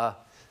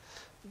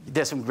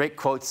 There's some great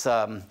quotes.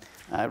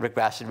 Rick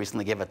Rashid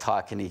recently gave a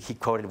talk, and he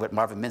quoted what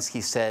Marvin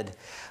Minsky said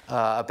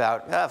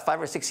about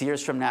 5 or 6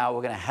 years from now,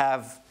 we're going to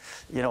have,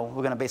 we're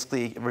going to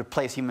basically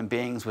replace human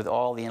beings with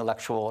all the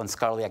intellectual and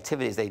scholarly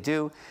activities they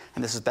do.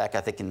 And this is back,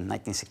 I think, in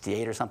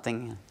 1968 or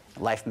something.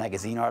 Life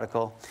magazine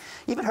article.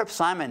 Even Herb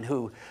Simon,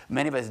 who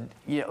many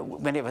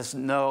of us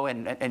know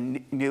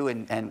and knew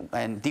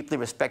and deeply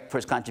respect for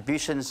his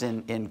contributions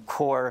in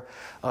core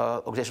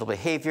organizational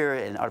behavior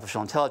and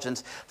artificial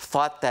intelligence,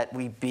 thought that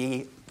we'd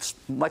be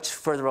much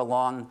further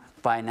along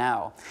by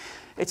now.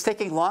 It's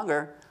taking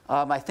longer.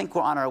 I think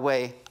we're on our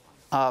way.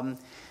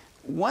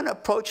 One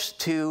approach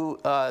to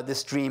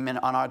this dream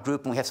on our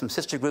group, and we have some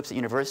sister groups at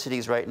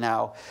universities right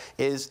now,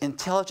 is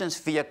intelligence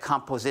via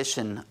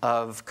composition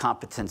of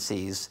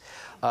competencies.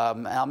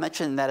 And I'll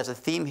mention that as a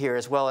theme here,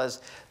 as well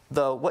as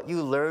what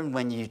you learn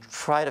when you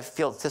try to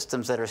field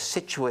systems that are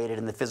situated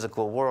in the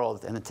physical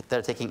world and that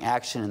are taking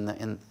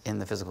action in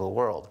the physical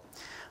world.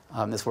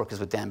 This work is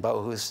with Dan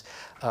Bohus,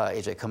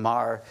 AJ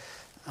Kamar,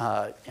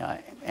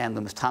 Ann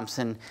Loomis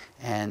Thompson,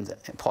 and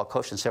Paul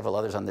Koch, and several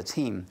others on the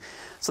team.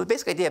 So the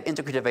basic idea of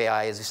integrative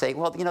AI is to say,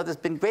 well, there's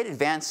been great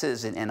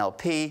advances in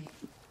NLP.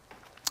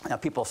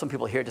 Some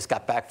people here just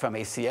got back from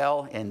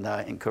ACL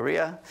in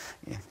Korea,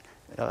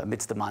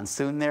 amidst the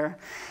monsoon there.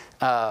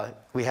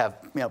 We have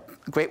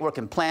great work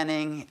in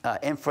planning,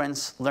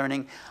 inference,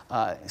 learning,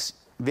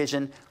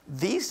 vision.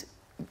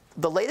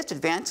 The latest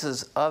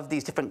advances of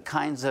these different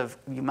kinds of,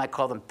 you might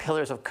call them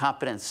pillars of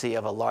competency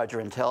of a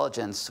larger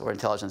intelligence or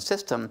intelligence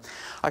system,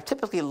 are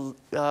typically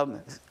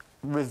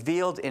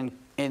revealed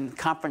in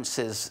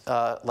conferences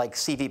like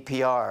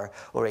CVPR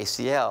or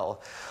ACL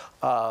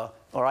or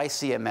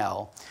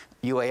ICML,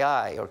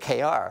 UAI or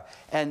KR.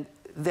 And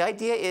the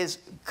idea is,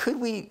 could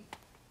we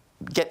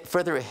get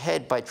further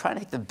ahead by trying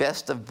to take the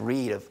best of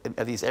breed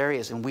of these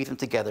areas and weave them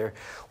together,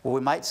 where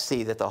we might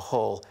see that the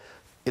whole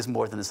is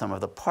more than the sum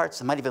of the parts,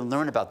 and might even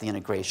learn about the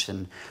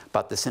integration,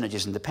 about the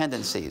synergies and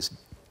dependencies.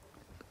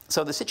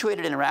 So the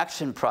Situated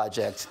Interaction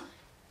Project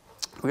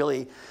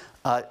really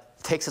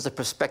takes as a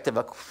perspective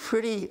a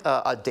pretty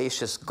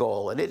audacious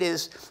goal, and it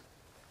is,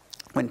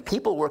 when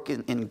people work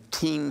in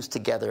teams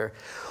together,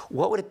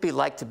 what would it be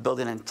like to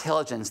build an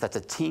intelligence that's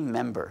a team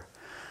member?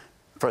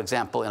 For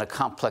example, in a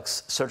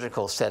complex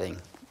surgical setting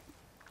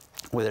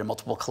where there are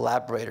multiple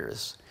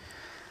collaborators.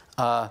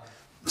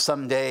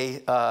 Someday,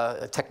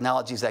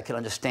 technologies that can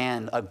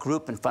understand a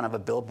group in front of a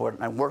billboard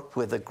and work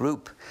with a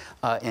group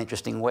in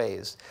interesting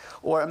ways.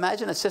 Or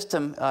imagine a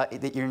system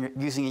that you're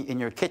using in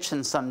your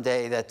kitchen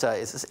someday that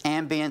is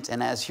ambient,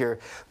 and as you're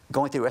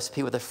going through a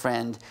recipe with a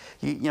friend,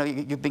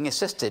 you're being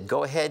assisted.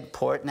 Go ahead,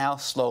 pour it now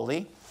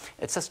slowly.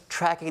 It's just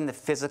tracking the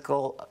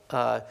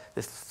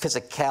the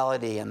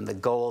physicality and the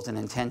goals and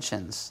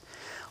intentions.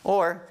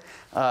 Or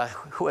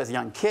who has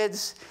young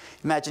kids?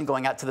 Imagine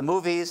going out to the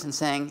movies and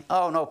saying,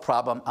 oh, no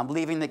problem, I'm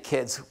leaving the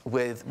kids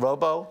with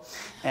Robo,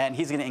 and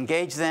he's going to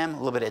engage them, a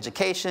little bit of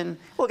education.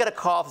 We'll get a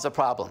call if there's a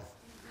problem.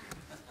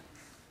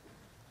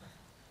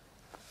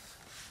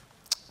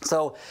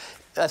 So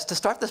to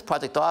start this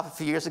project off a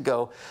few years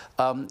ago,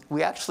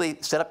 we actually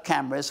set up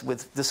cameras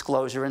with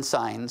disclosure and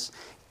signs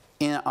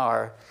in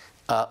our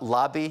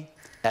lobby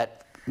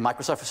at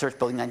Microsoft Research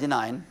Building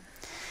 99.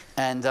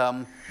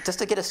 And just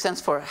to get a sense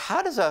for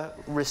how does a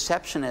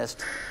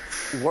receptionist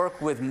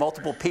work with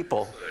multiple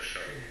people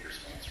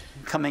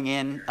coming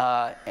in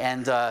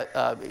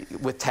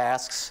with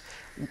tasks.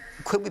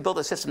 Could we build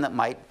a system that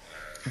might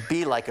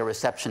be like a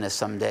receptionist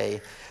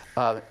someday?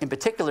 In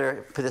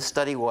particular, for this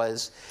study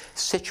was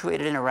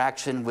situated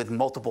interaction with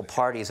multiple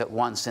parties at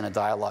once in a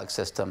dialogue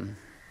system.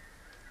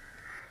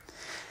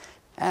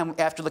 And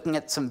after looking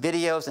at some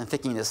videos and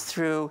thinking this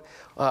through,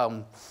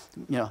 how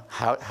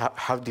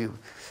do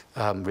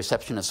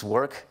receptionists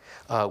work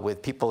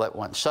with people that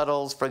want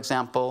shuttles, for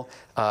example?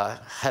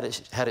 How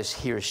does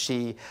he or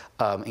she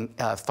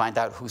find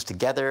out who's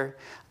together,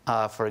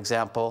 for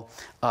example?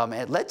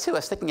 It led to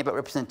us thinking about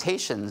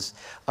representations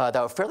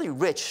that were fairly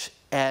rich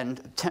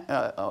and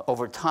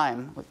over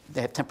time,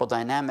 they have temporal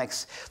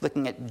dynamics,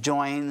 looking at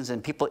joins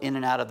and people in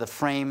and out of the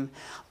frame,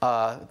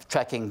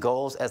 tracking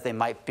goals as they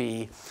might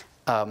be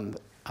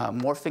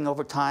morphing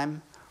over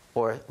time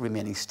or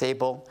remaining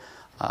stable.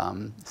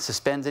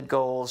 suspended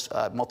goals,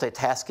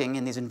 multitasking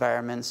in these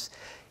environments,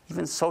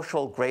 even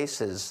social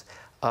graces.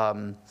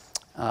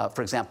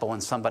 For example,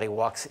 when somebody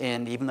walks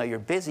in, even though you're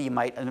busy, and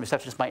the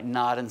receptionist might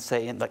nod and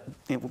say, like,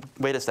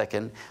 wait a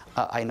second,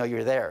 I know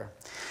you're there.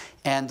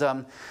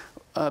 And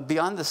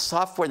beyond the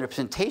software and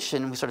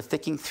representation, we started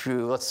thinking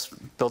through, let's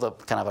build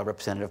up kind of a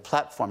representative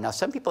platform. Now,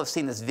 some people have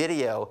seen this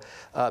video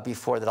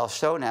before that I'll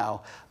show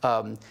now,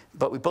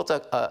 but we built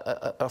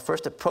our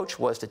first approach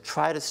was to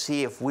try to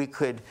see if we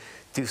could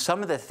do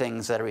some of the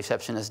things that a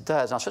receptionist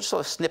does. And I'll show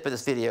a snippet of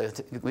this video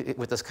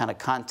with this kind of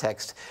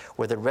context,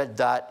 where the red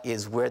dot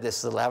is where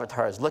this little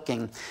avatar is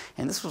looking.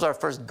 And this was our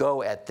first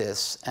go at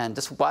this. And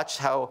just watch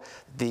how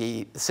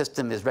the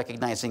system is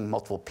recognizing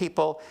multiple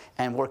people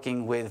and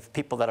working with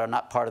people that are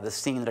not part of the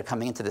scene that are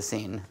coming into the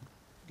scene.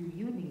 Do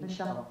you need a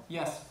shuttle?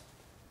 Yes.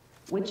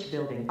 Which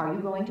building are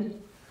you going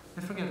to?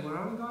 I forget, where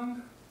are we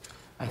going?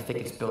 I think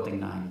it's building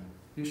 9.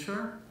 You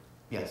sure?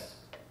 Yes.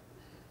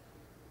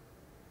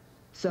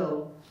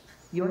 So,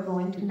 you're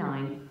going to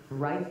 9,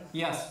 right?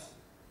 Yes.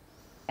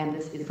 And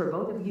this is for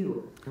both of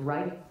you,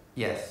 right?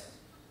 Yes.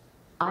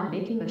 I'm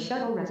making a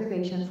shuttle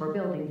reservation for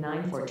building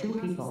 9 for 2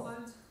 people.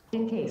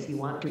 In case you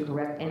want to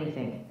correct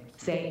anything,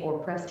 say or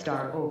press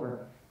start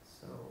over.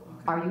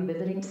 Are you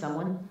visiting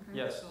someone?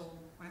 Yes.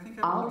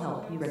 I'll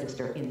help you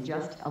register in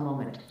just a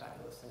moment.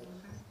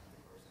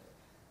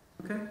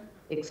 Okay.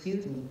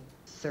 Excuse me,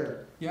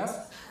 sir.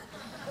 Yes?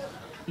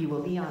 You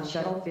will be on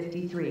shuttle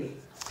 53.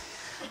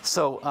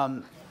 So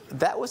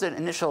that was an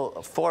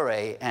initial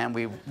foray, and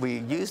we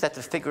used that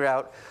to figure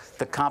out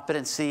the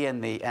competency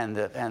and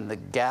the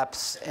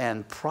gaps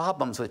and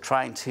problems with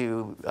trying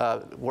to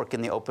work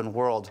in the open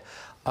world.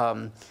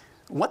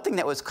 One thing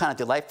that was kind of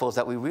delightful is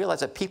that we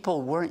realized that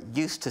people weren't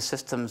used to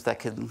systems that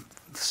could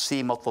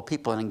see multiple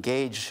people and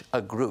engage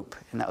a group,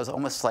 and that was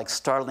almost like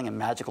startling and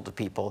magical to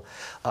people,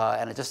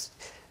 and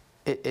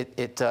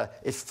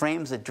it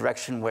frames the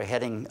direction we're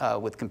heading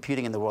with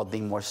computing in the world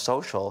being more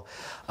social.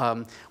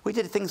 We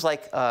did things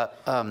like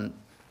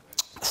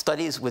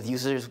studies with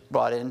users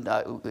brought in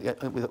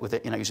with a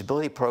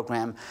usability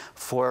program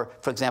for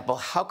example,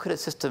 how could a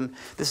system,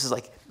 this is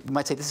like, you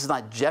might say this is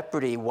not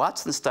Jeopardy,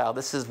 Watson style,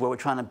 this is where we're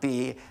trying to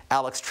be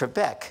Alex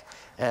Trebek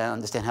and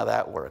understand how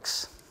that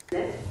works.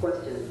 Next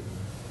question.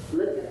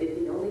 Libya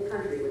is the only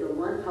country with a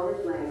one-color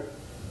flag.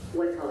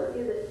 What color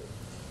is it?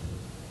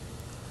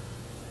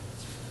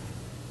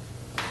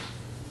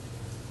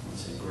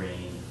 It's a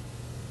green.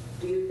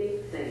 Do you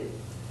think the same?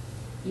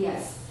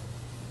 Yes.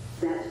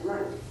 That's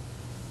right.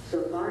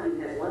 So far you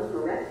have one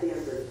correct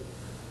answer.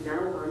 Now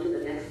on to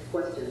the next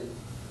question.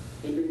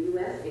 In the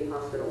USA,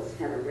 hospitals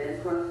have a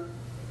Red Cross.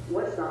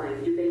 What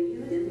sign do they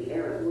use in the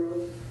Arab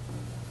world?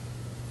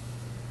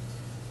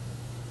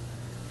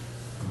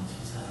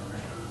 What's that a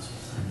red cross?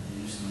 What's that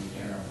used in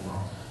the Arab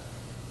world?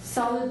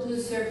 Solid blue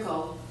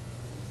circle.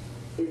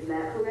 Is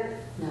that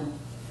correct? No.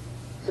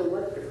 So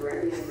what's the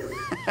correct answer?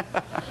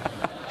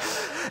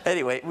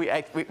 Anyway,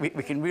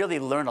 we can really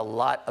learn a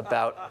lot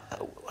about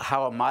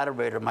how a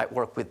moderator might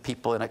work with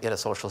people in a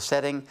social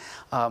setting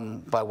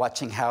by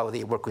watching how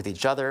they work with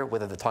each other,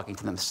 whether they're talking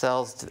to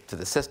themselves, to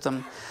the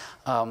system.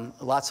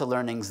 Lots of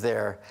learnings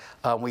there.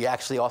 We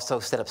actually also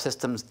set up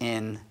systems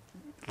in,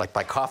 like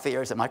by coffee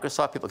hours at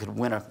Microsoft, people could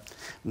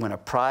win a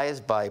prize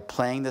by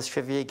playing this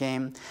trivia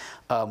game.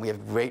 We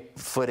have great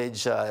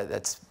footage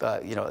that's,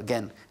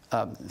 again,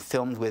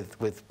 filmed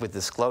with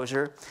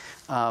disclosure,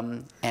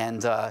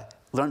 and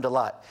learned a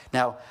lot.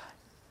 Now,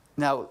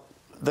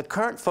 the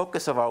current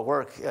focus of our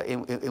work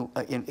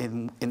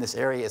in this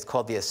area is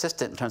called the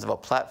assistant in terms of a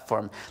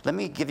platform. Let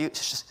me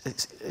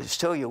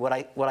show you what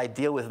I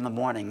deal with in the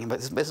morning.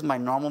 This is my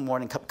normal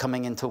morning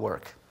coming into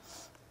work.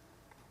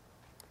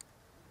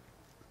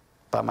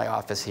 By my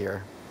office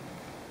here.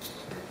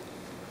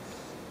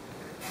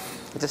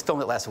 I just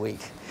filmed it last week.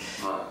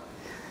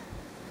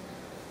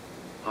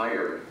 Hi,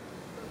 Eric.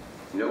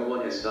 No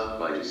one has stopped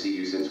by to see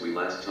you since we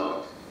last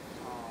talked.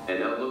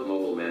 And Outlook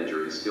Mobile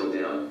Manager is still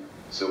down,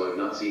 so I'm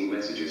not seeing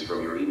messages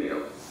from your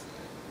email.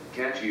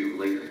 Catch you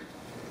later.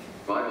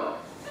 Bye-bye.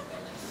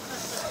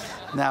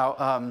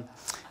 Now,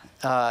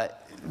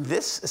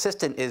 this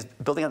assistant is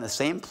building on the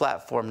same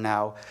platform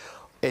now.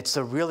 It's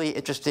a really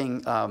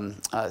interesting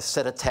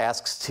set of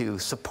tasks to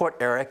support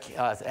Eric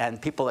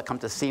and people that come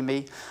to see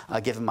me,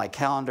 given my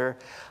calendar.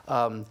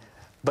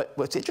 But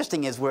what's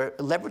interesting is we're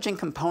leveraging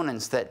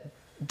components that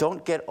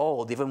don't get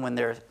old, even when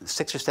they're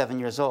 6 or 7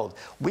 years old.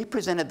 We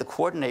presented the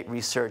Coordinate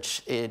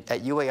research at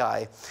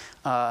UAI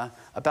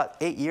about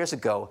 8 years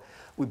ago.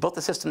 We built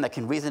a system that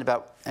can reason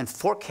about and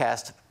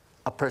forecast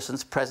a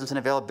person's presence and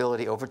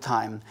availability over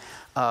time,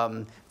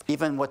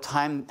 even what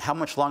time, how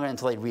much longer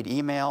until they read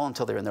email,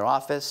 until they're in their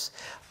office.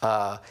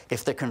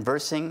 If they're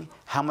conversing,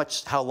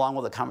 how long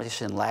will the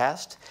conversation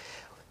last?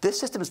 This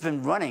system has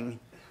been running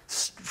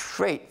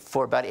straight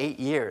for about 8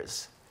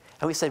 years.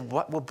 And we said,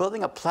 we're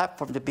building a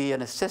platform to be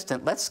an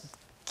assistant. Let's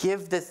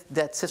give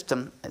that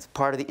system, as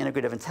part of the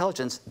integrative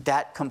intelligence,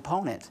 that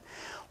component.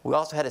 We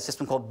also had a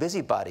system called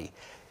Busybody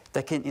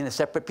that can, in a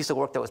separate piece of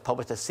work that was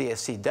published at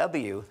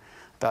CSCW,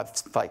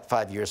 about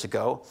 5 years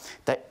ago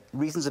that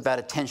reasons about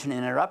attention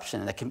and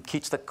interruption, that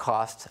computes the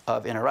cost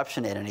of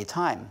interruption at any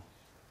time.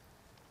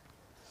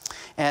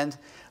 And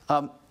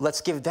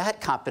let's give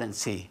that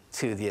competency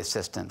to the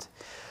assistant.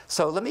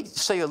 So let me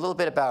show you a little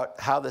bit about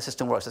how the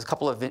system works. There's a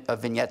couple of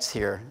vignettes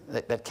here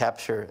that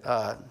capture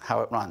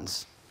how it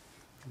runs.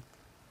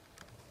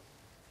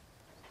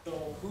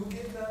 So who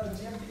get the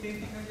GMP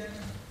dating again?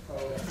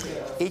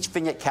 Each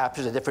vignette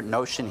captures a different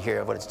notion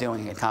here of what it's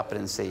doing in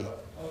competency.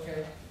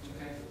 Okay.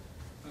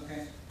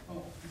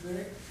 Oh, is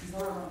Eric? He's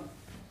not around.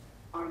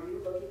 Are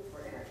you looking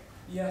for Eric?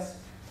 Yes.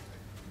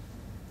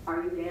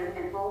 Are you Dan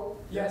at home?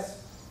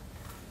 Yes.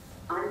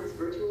 I'm his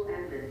virtual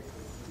admin.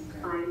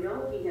 I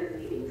know he has a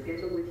meeting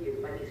scheduled with you,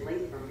 but he's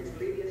late from his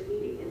previous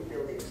meeting in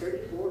building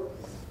 34.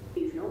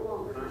 He's no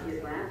longer on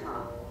his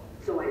laptop,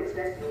 so I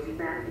expect he'll be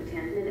back in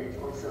 10 minutes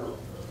or so.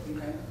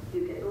 Okay.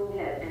 You can go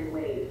ahead and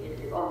wait in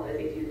his office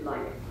if you'd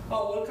like.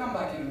 Oh, we'll come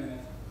back in a minute.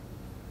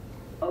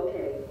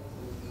 Okay.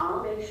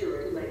 I'll make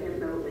sure to let him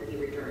know when he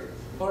returns.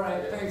 All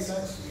right, thanks.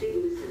 See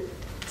you soon.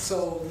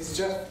 So it's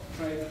Jeff,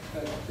 right?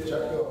 Jeff,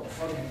 go.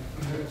 Okay.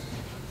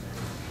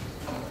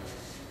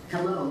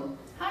 Hello.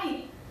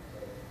 Hi.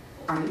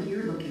 Are you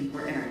here looking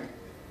for Eric?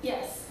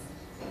 Yes.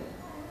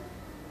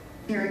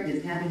 Eric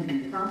is having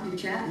an impromptu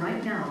chat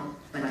right now,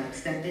 but I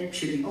expect it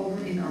should be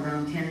over in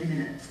around 10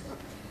 minutes.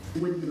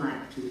 Would you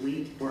like to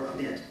wait for a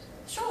bit?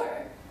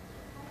 Sure.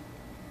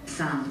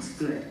 Sounds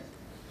good.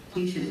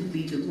 He shouldn't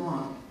be too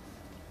long.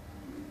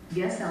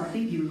 Guess I'll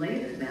see you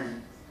later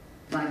then.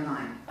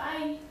 Bye-bye.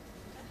 Bye.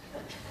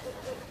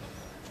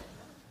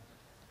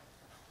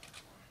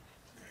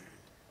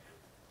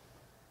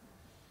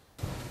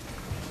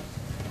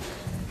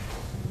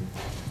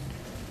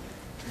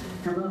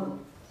 Hello.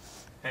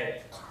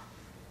 Hey.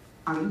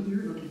 Are you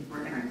here looking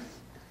for Eric?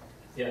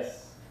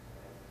 Yes.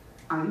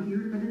 Are you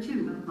here for the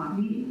 2 o'clock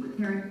meeting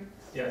with Eric?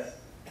 Yes.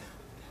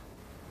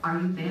 Are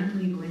you fan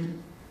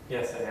labeling?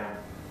 Yes, I am.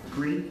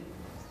 Great.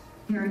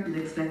 Eric is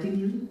expecting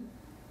you.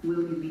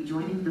 Will you be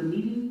joining the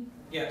meeting?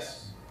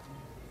 Yes.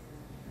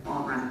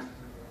 All right.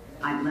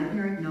 I'd let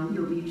Eric know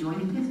you'll be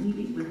joining his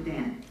meeting with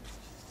Dan.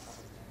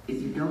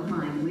 If you don't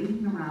mind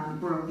waiting around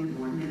for a few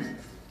more minutes,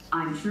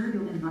 I'm sure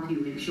he'll invite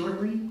you in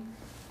shortly.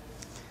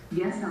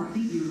 Yes, I'll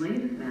see you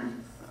later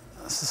then.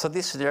 So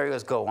these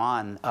scenarios go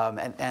on,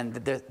 and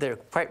they're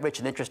quite rich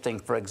and interesting.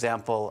 For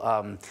example,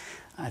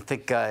 I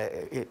think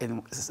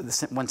in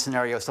one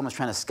scenario, someone's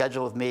trying to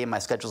schedule with me, and my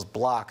schedule's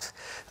blocked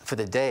for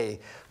the day.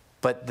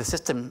 But the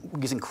system,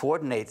 using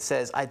coordinate,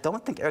 says, I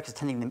don't think Eric's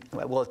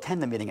will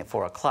attend the meeting at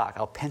 4 o'clock.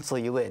 I'll pencil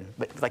you in,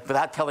 but like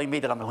without telling me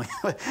that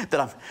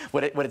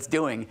what it's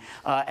doing.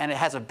 And it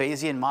has a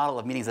Bayesian model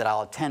of meetings that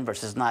I'll attend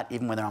versus not,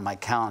 even when they're on my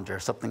calendar,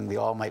 something we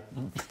all might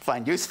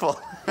find useful.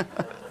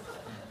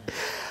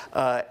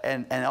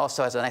 And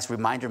also has a nice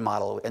reminder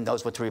model and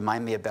knows what to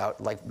remind me about,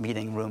 like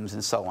meeting rooms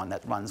and so on,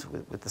 that runs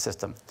with the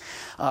system.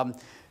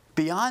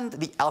 Beyond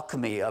the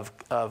alchemy of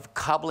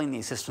cobbling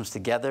these systems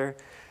together,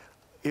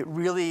 it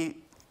really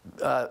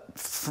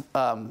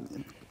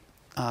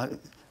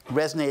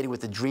resonated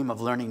with the dream of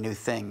learning new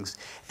things.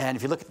 And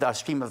if you look at our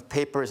stream of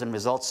papers and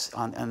results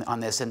on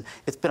this, and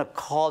it's been a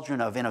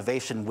cauldron of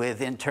innovation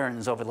with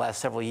interns over the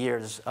last several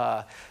years.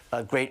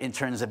 Great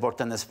interns have worked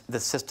on this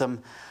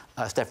system.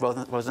 Steph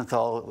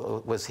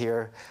Rosenthal was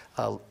here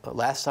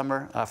last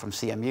summer from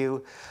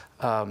CMU,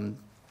 and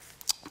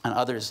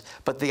others.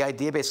 But the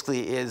idea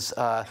basically is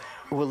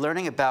we're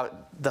learning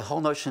about the whole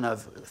notion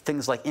of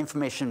things like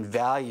information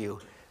value,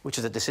 which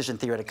is a decision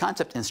theoretic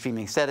concept in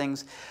streaming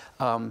settings.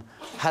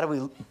 How do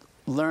we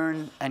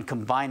learn and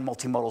combine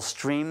multimodal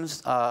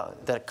streams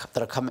that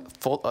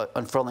are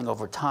unfurling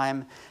over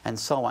time, and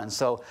so on.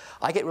 So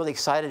I get really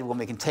excited when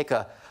we can take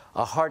a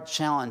hard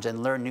challenge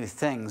and learn new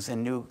things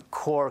and new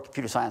core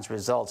computer science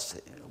results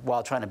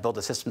while trying to build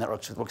a system that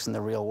works in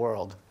the real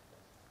world.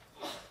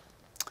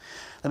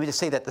 Let me just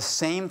say that the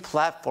same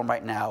platform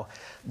right now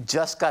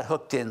just got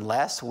hooked in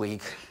last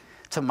week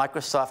to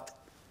Microsoft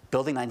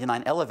Building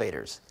 99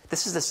 elevators.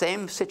 This is the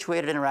same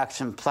situated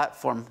interaction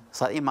platform,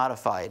 slightly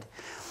modified,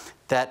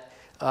 that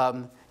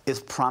is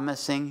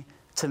promising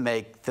to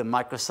make the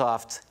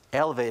Microsoft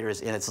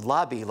elevators in its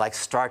lobby like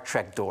Star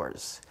Trek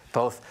doors,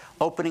 both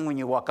opening when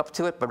you walk up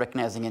to it by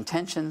recognizing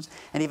intentions,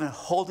 and even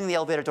holding the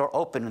elevator door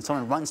open when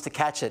someone runs to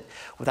catch it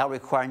without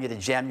requiring you to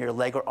jam your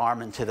leg or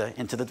arm into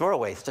the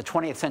doorway. It's a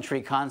 20th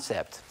century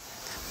concept.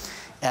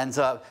 And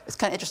it's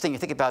kind of interesting. You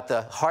think about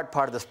the hard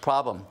part of this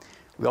problem.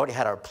 We already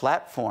had our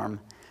platform.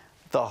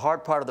 The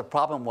hard part of the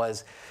problem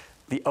was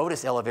the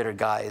Otis elevator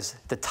guys,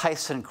 the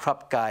Tyson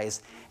Krupp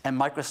guys, and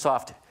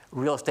Microsoft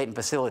real estate and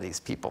facilities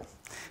people.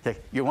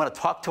 You want to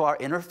talk to our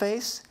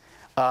interface?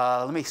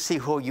 Let me see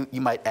who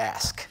you might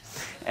ask.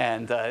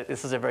 And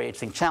this is a very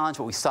interesting challenge,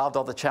 but we solved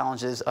all the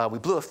challenges. We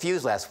blew a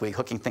fuse last week,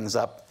 hooking things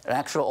up, an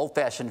actual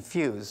old-fashioned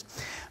fuse.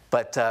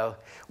 But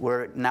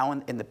we're now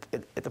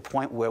at the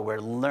point where we're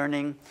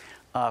learning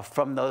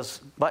from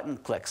those button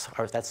clicks,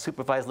 or that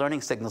supervised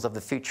learning signals of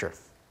the future.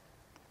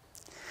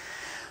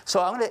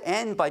 So I'm going to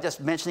end by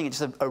just mentioning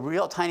just a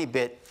real tiny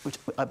bit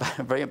about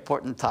a very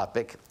important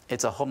topic.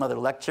 It's a whole nother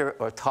lecture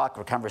or talk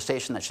or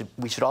conversation that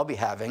we should all be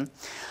having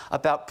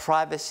about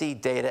privacy,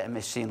 data, and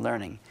machine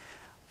learning.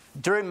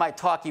 During my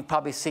talk, you've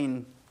probably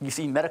seen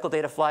medical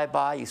data fly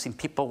by. You've seen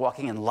people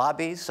walking in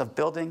lobbies of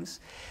buildings.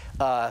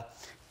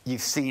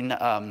 You've seen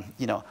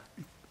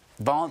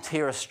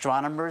volunteer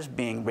astronomers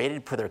being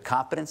rated for their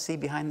competency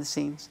behind the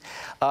scenes.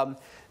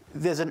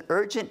 There's an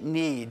urgent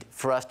need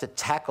for us to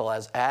tackle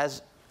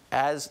as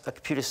a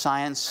computer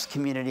science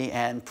community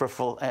and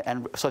peripheral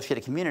and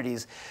associated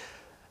communities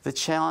the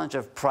challenge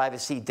of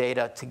privacy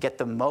data to get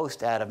the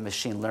most out of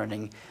machine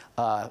learning,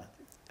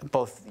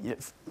 both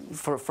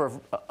for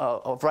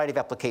a variety of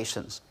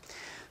applications.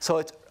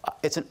 So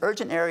it's an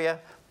urgent area,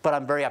 but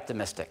I'm very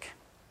optimistic.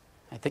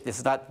 I think this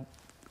is not.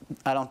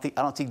 I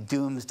don't see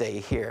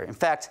doomsday here. In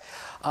fact,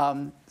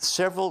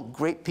 several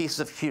great pieces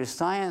of computer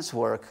science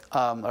work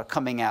are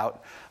coming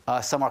out.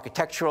 Some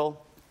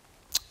architectural,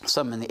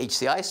 some in the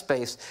HCI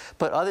space,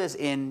 but others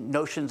in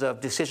notions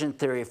of decision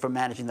theory for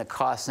managing the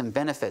costs and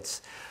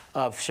benefits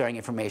of sharing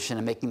information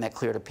and making that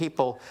clear to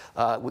people,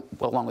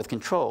 along with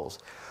controls.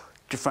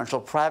 Differential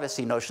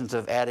privacy, notions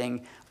of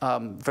adding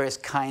various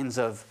kinds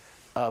of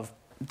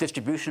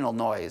distributional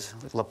noise,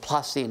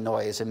 Laplacian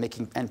noise,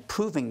 and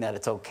proving that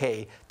it's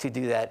okay to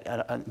do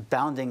that,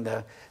 bounding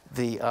the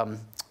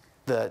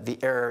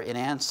error in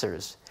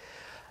answers.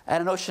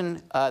 And a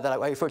notion that I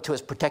refer to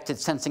as protected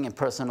sensing and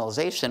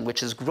personalization,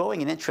 which is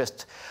growing in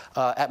interest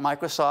at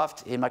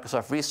Microsoft, in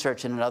Microsoft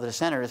Research, and in other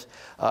centers.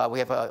 We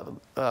have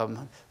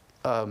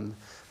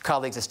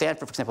colleagues at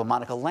Stanford, for example,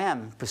 Monica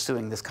Lamb,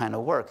 pursuing this kind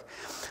of work.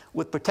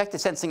 With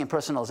protected sensing and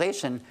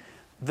personalization,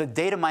 the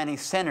data mining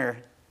center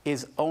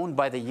is owned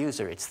by the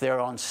user. It's their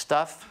own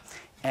stuff,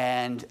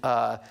 and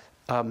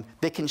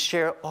they can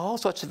share all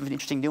sorts of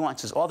interesting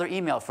nuances, all their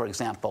email, for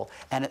example,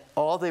 and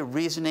all the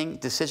reasoning,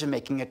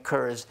 decision-making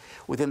occurs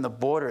within the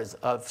borders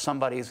of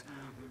somebody's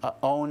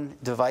own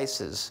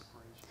devices.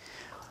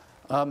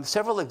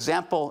 Several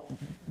example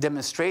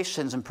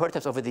demonstrations and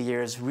prototypes over the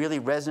years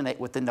really resonate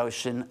with the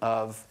notion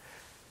of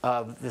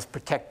this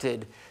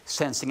protected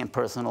sensing and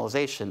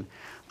personalization.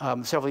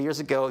 Several years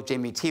ago,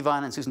 Jamie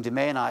Tivon and Susan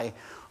Dumais and I,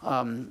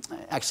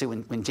 actually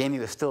when Jamie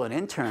was still an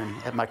intern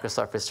at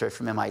Microsoft Research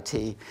from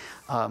MIT,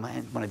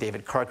 and one of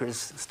David Karger's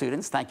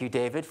students, thank you,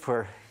 David,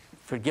 for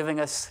giving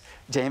us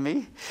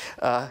Jamie,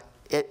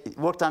 it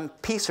worked on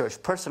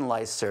P-search,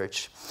 personalized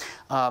search.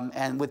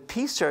 And with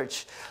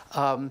P-search,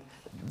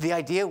 the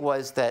idea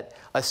was that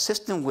a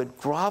system would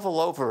grovel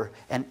over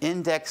and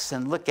index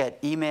and look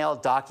at email,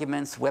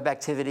 documents, web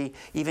activity,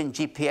 even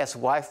GPS,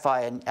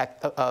 Wi-Fi, and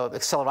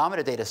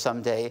accelerometer data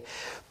someday,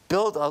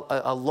 build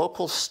a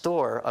local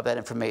store of that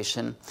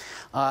information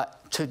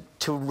to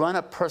run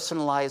a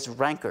personalized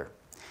ranker.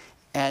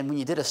 And when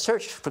you did a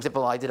search, for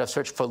example, I did a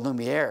search for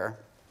Lumiere,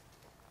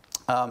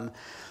 the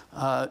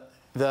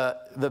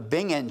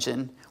Bing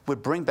engine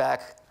would bring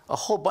back a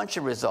whole bunch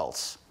of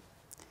results.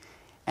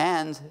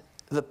 And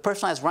the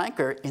personalized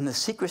ranker, in the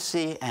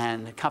secrecy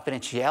and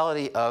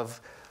confidentiality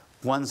of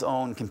one's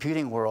own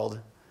computing world,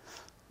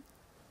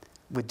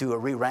 would do a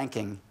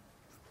re-ranking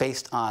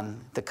based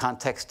on the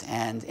context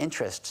and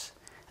interests.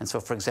 And so,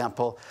 for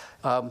example,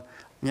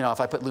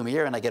 if I put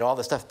Lumiere and I get all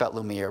the stuff about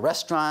Lumiere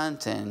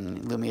Restaurant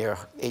and Lumiere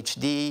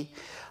HD,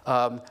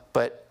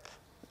 but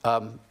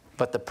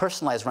the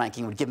personalized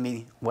ranking would give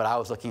me what I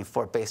was looking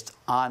for based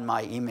on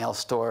my email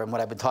store and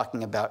what I've been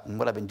talking about and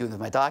what I've been doing with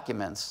my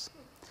documents.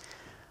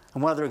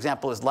 And one other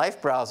example is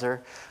Life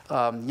Browser.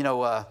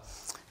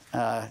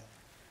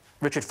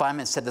 Richard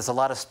Feynman said there's a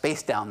lot of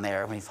space down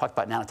there when he talked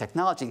about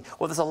nanotechnology.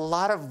 Well, there's a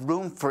lot of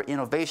room for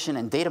innovation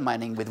and data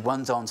mining with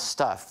one's own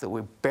stuff that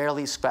we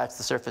barely scratched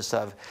the surface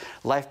of.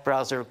 Life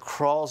Browser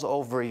crawls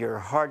over your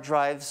hard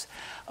drives,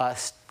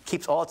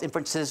 keeps all its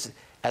inferences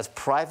as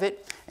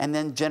private, and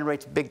then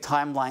generates big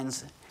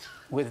timelines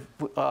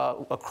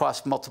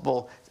across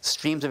multiple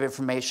streams of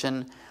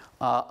information,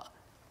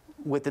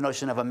 with the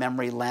notion of a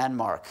memory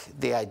landmark,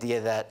 the idea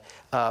that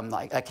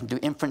I can do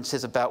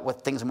inferences about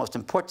what things are most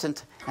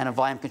important and a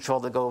volume control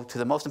to go to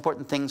the most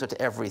important things or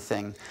to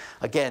everything.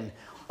 Again,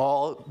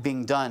 all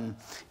being done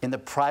in the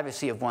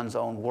privacy of one's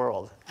own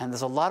world. And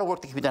there's a lot of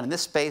work that can be done in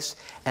this space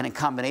and in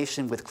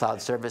combination with cloud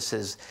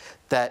services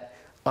that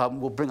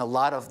will bring a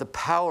lot of the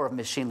power of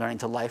machine learning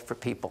to life for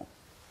people.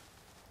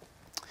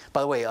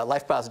 By the way,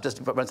 Life Browser just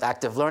runs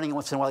active learning, and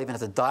once in a while even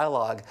has a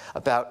dialogue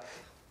about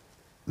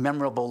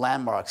memorable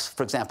landmarks.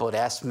 For example, it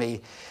asked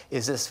me,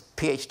 is this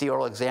PhD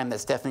oral exam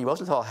that Stephanie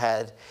Rosenthal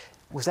had,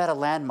 was that a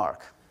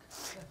landmark?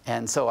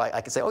 And so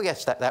I could say, oh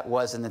yes, that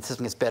was, and the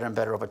system gets better and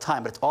better over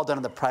time, but it's all done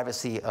in the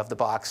privacy of the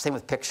box, same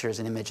with pictures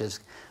and images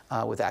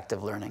with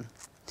active learning.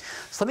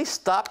 So let me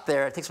stop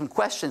there and take some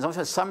questions. I want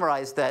to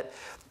summarize that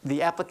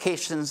the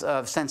applications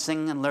of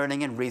sensing and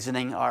learning and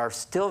reasoning are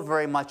still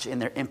very much in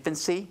their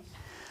infancy.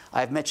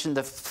 I've mentioned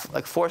the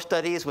 4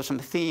 studies with some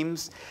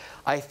themes.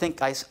 I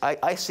think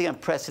I see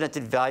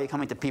unprecedented value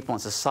coming to people in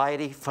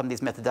society from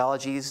these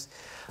methodologies.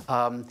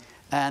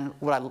 And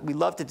what we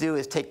love to do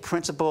is take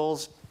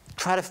principles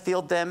try to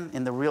field them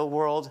in the real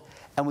world,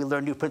 and we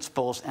learn new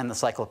principles, and the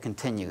cycle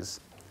continues.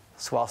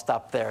 So I'll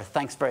stop there.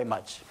 Thanks very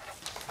much.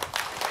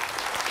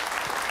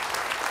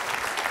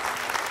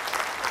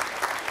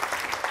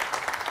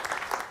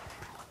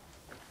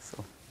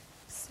 Sir,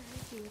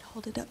 if you would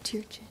hold it up to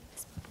your chin.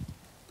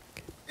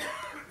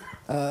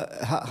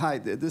 Hi,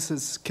 this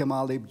is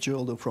Kemal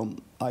Ebcioğlu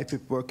from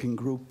IPIP Working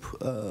Group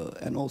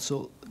and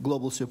also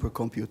Global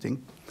Supercomputing.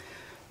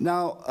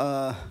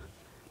 Now,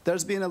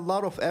 there's been a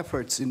lot of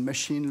efforts in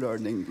machine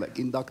learning, like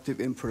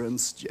inductive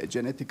inference,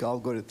 genetic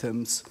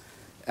algorithms,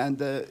 and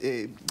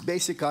the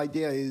basic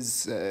idea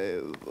is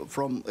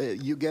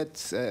you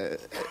get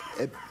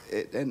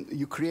and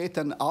you create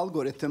an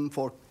algorithm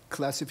for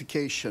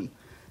classification.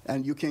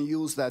 And you can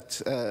use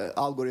that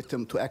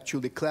algorithm to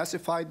actually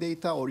classify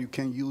data, or you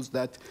can use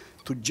that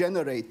to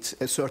generate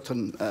a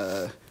certain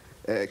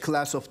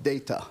class of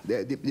data,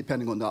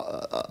 depending on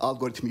the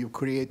algorithm you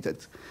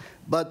created.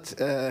 But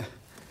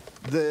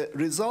the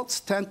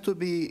results tend to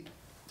be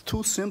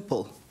too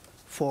simple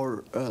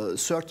for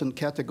certain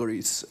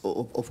categories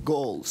of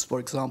goals.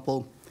 For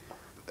example,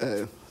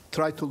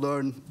 try to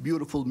learn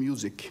beautiful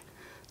music.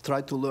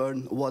 Try to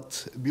learn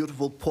what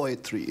beautiful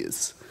poetry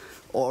is.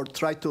 Or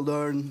try to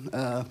learn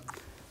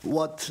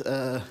what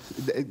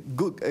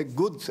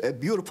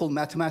beautiful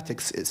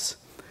mathematics is.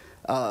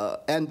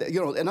 And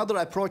another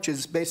approach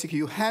is basically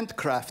you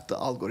handcraft the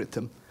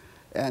algorithm,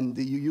 and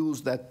you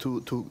use that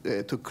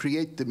to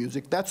create the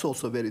music. That's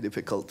also very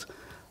difficult.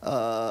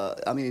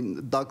 I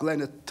mean, Doug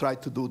Lennet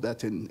tried to do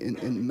that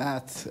in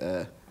math.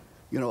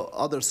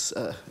 Others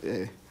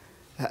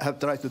have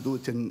tried to do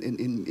it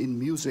in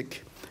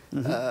music.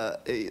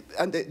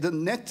 And the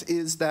net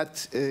is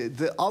that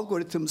the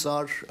algorithms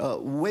are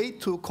way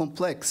too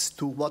complex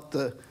to what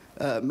the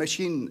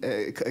machine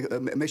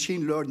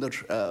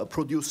learner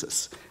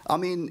produces. I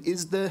mean,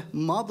 is the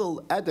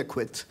model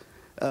adequate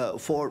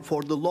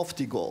for the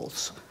lofty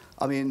goals?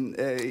 I mean,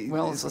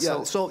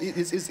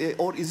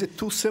 or is it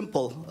too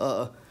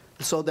simple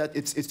so that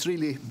it's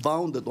really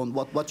bounded on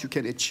what you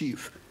can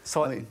achieve?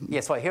 So,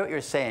 so I hear what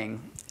you're saying,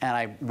 and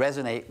I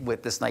resonate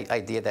with this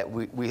idea that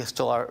we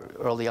still are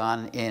early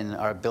on in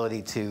our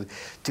ability to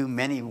do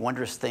many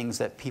wondrous things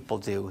that people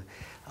do.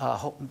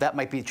 That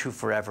might be true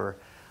forever.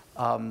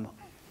 On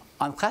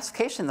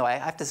classification, though, I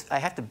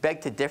have to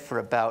beg to differ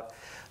about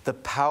the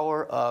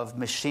power of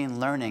machine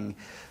learning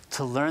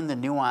to learn the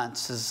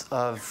nuances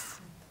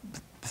of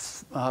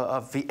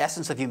the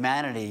essence of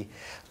humanity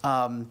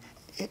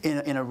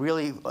in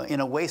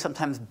a way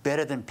sometimes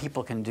better than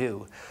people can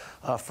do.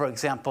 For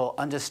example,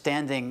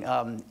 understanding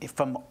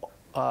from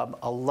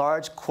a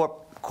large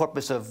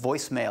corpus of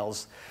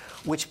voicemails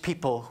which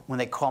people, when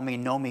they call me,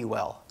 know me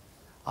well.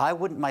 I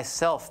wouldn't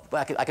myself,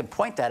 I could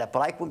point at it, but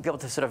I wouldn't be able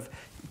to sort of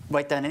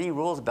write down any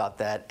rules about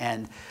that.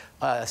 And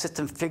a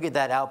system figured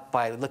that out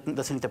by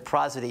listening to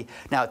prosody.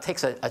 Now, it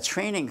takes a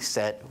training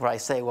set where I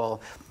say, well,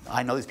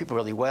 I know these people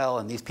really well,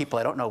 and these people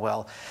I don't know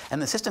well.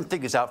 And the system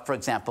figures out, for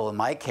example, in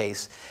my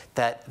case,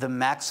 that the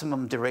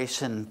maximum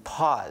duration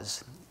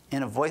pause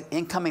in an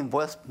incoming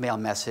voicemail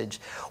message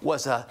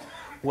was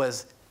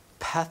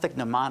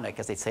pathognomonic,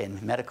 as they say in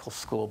medical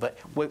school, but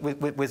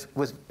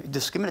was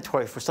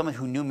discriminatory for someone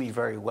who knew me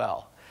very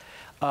well.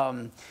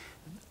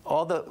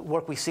 All the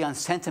work we see on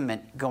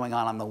sentiment going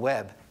on the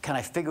web, can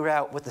I figure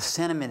out what the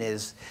sentiment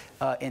is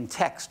in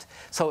text?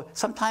 So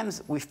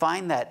sometimes we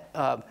find that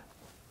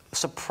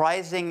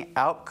surprising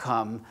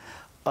outcome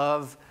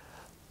of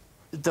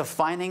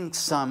defining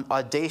some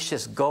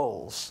audacious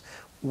goals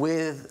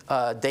with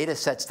data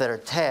sets that are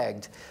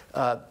tagged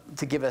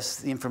to give us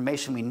the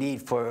information we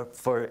need for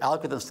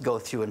algorithms to go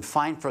through and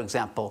find, for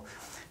example,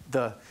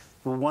 the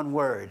one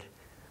word,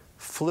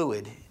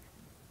 fluid,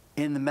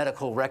 in the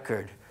medical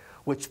record,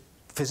 which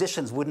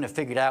physicians wouldn't have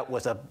figured out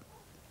was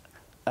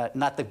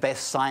not the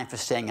best sign for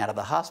staying out of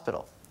the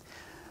hospital.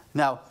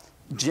 Now,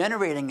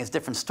 generating is a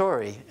different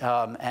story,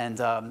 but I'm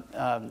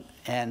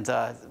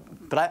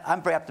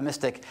very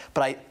optimistic.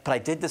 But I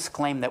did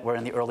disclaim that we're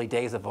in the early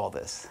days of all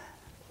this,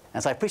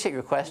 and so I appreciate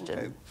your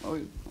question.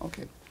 Okay.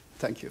 Okay.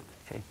 Thank you.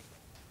 Okay.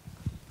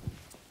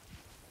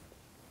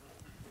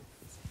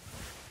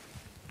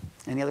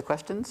 Any other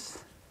questions?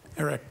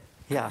 Eric.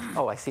 Yeah.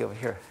 Oh, I see over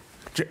here.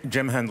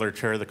 Jim Hendler,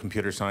 Chair of the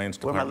Computer Science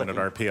Department at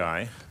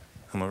RPI.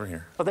 I'm over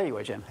here. Oh, there you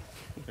are, Jim.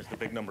 There's the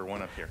big number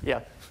 1 up here. Yeah,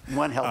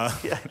 one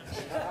helps.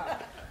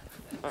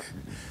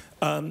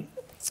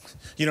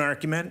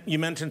 Eric, you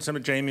mentioned some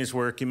of Jamie's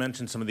work. You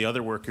mentioned some of the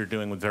other work you're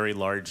doing with very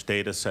large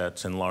data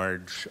sets and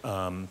large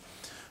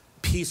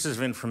pieces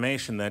of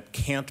information that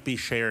can't be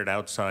shared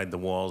outside the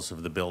walls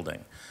of the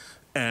building.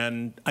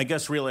 And I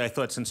guess really I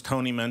thought, since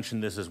Tony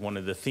mentioned this as one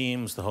of the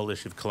themes, the whole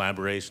issue of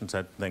collaborations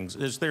and things,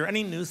 is there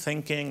any new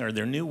thinking? Are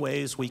there new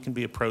ways we can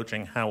be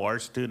approaching how our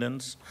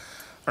students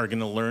are going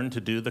to learn to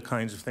do the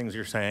kinds of things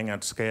you're saying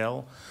at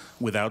scale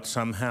without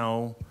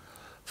somehow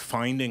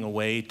finding a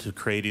way to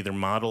create either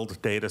modeled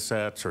data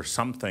sets or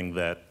something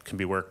that can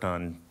be worked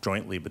on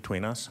jointly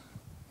between us?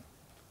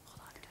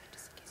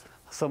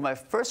 So my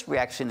first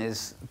reaction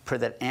is, for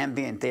that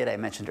ambient data I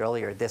mentioned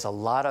earlier, there's a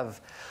lot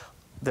of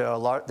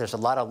there's a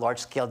lot of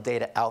large-scale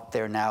data out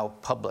there now,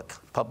 public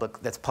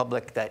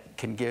that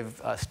can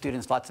give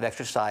students lots of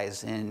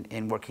exercise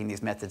in working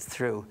these methods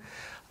through.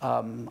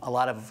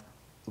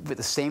 With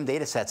the same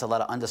data sets, a lot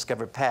of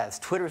undiscovered paths.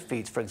 Twitter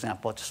feeds, for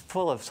example, just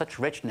full of such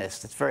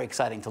richness. It's very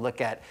exciting to look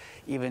at,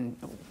 even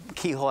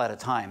keyhole at a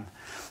time,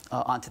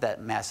 onto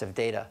that massive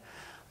data.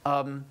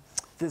 There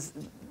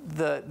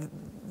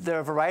are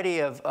a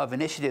variety of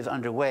initiatives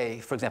underway.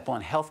 For example,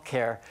 in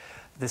healthcare,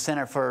 the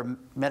Center for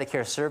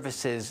Medicare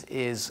Services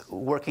is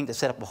working to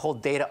set up a whole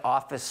data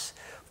office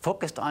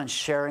focused on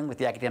sharing with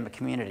the academic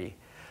community.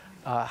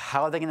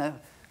 How are they going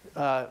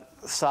to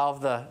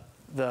solve the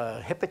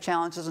HIPAA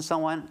challenges and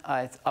so on?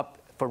 It's up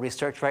for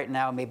research right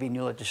now, maybe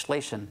new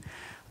legislation.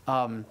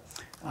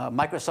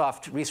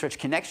 Microsoft Research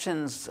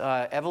Connections,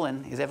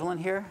 Evelyn, is Evelyn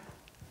here?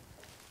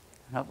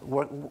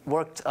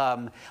 Worked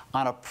on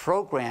a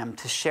program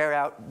to share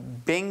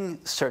out Bing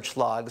search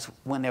logs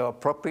when they were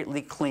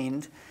appropriately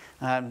cleaned,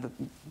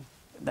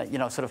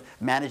 sort of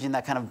managing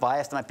that kind of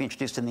bias that might be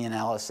introduced in the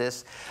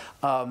analysis,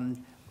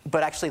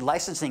 but actually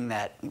licensing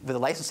that with a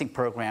licensing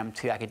program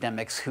to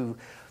academics who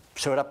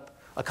showed up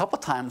a couple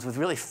times with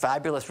really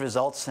fabulous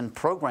results and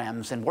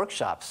programs and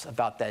workshops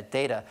about that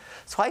data.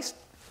 So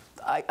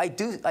I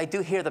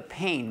do hear the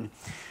pain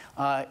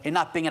in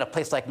not being at a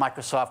place like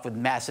Microsoft with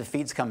massive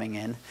feeds coming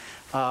in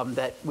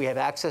that we have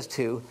access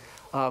to.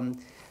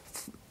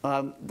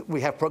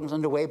 We have programs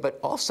underway, but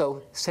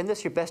also send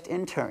us your best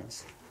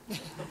interns.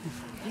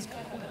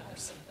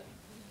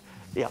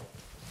 Yeah.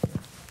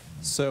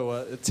 So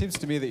it seems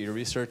to me that your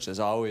research has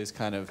always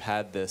kind of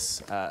had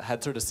this,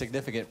 had sort of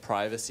significant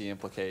privacy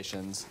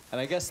implications. And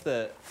I guess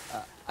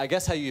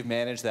how you've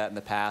managed that in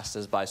the past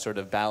is by sort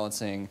of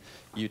balancing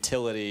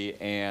utility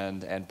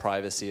and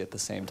privacy at the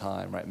same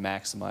time, right?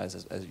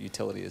 Maximize as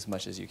utility as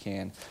much as you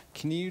can.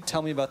 Can you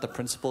tell me about the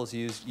principles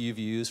you've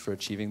used for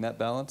achieving that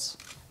balance?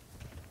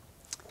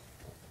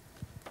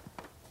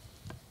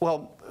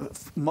 Well,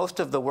 most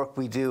of the work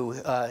we do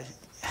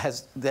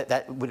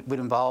that would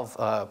involve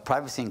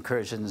privacy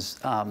incursions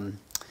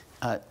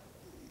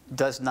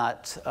does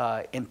not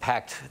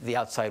impact the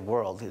outside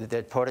world.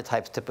 They're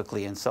prototypes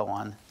typically and so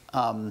on.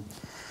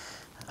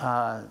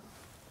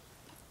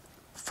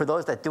 For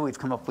those that do, we've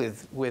come up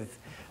with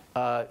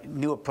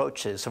new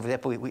approaches. So for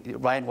example,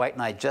 Ryan White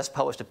and I just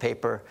published a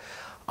paper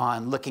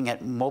on looking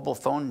at mobile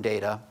phone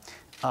data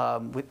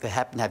that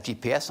happen to have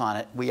GPS on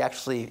it. We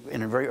actually,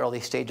 in a very early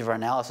stage of our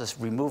analysis,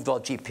 removed all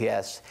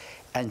GPS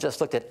and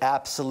just looked at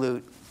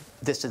absolute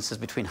distances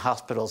between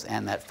hospitals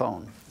and that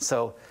phone.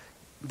 So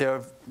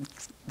there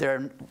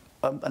are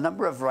a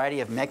number of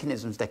variety of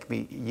mechanisms that can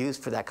be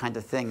used for that kind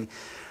of thing,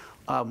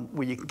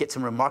 where you can get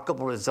some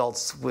remarkable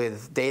results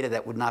with data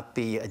that would not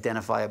be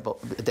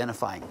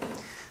identifying.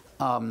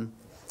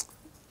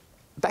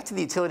 Back to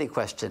the utility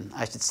question,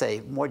 I should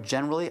say, more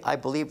generally, I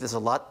believe there's a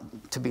lot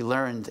to be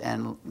learned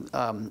and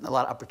a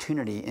lot of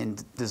opportunity in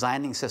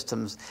designing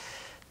systems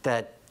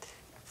that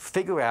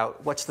figure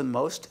out what's the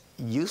most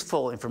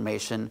useful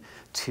information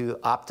to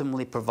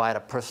optimally provide a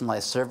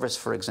personalized service,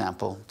 for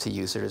example, to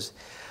users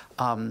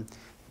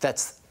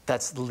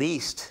that's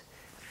least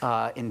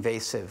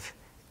invasive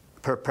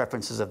per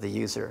preferences of the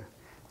user.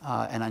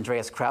 And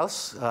Andreas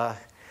Krauss,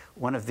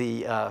 one of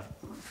the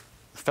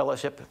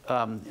fellowship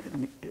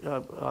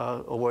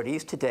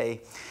awardees today,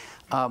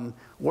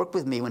 worked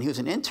with me when he was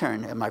an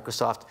intern at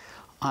Microsoft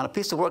on a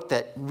piece of work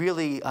that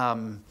really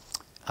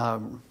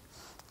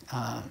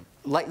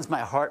lightens my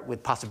heart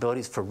with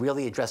possibilities for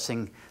really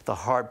addressing the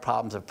hard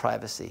problems of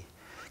privacy.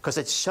 Because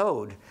it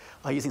showed,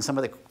 using some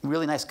of the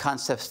really nice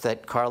concepts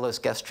that Carlos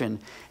Gestrin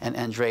and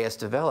Andreas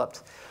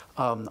developed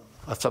of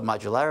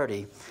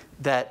submodularity,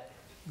 that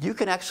you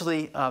can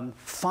actually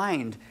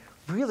find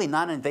really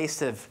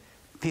non-invasive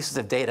pieces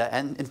of data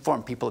and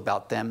inform people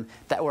about them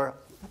that were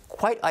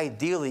quite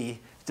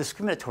ideally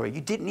discriminatory.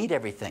 You didn't need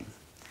everything.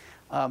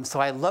 So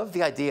I love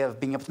the idea of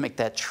being able to make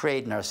that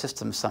trade in our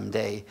system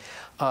someday.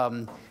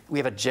 We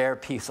have a JAIR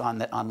piece on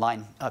that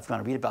online if you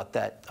want to read about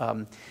that.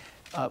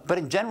 But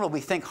in general,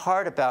 we think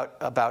hard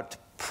about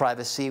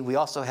privacy. We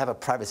also have a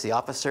privacy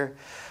officer.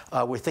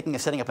 We're thinking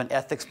of setting up an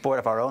ethics board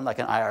of our own, like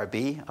an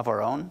IRB of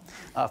our own,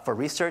 for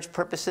research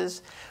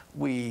purposes.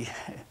 The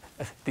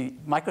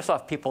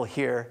Microsoft people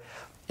here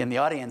in the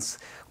audience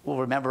will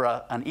remember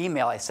an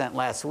email I sent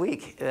last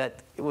week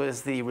that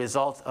was the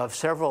result of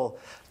several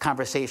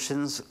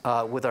conversations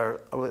with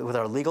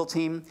our legal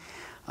team,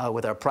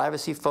 with our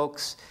privacy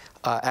folks,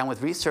 and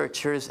with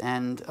researchers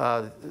and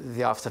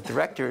the Office of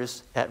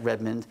Directors at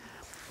Redmond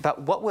about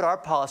what would our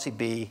policy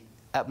be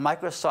at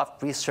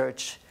Microsoft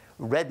Research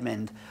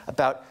Redmond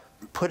about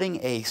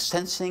putting a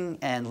sensing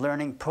and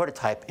learning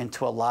prototype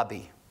into a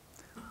lobby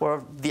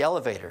or the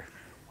elevator.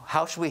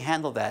 How should we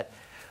handle that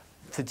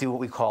to do what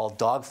we call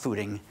dog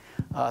fooding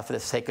for the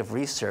sake of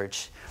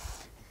research?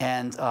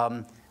 And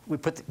we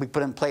put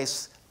in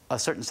place a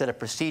certain set of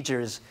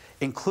procedures,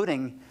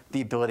 including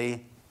the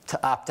ability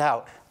to opt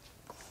out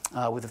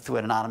through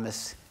an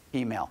anonymous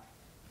email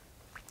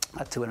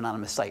to an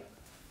anonymous site.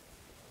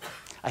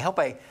 I hope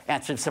I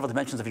answered several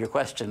dimensions of your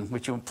question,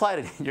 which you implied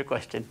in your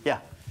question. Yeah.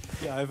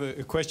 Yeah, I have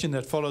a question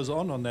that follows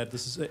on that.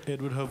 This is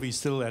Edward Hovey,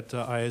 still at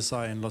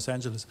ISI in Los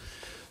Angeles.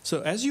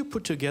 So as you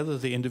put together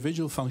the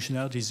individual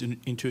functionalities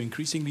into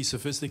increasingly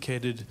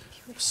sophisticated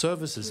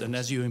services, and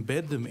as you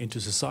embed them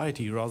into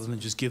society rather than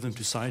just give them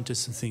to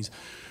scientists and things,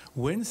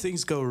 when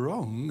things go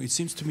wrong, it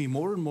seems to me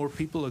more and more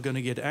people are going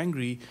to get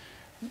angry,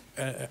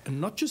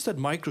 not just at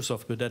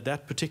Microsoft, but at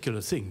that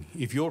particular thing.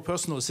 If your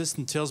personal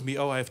assistant tells me,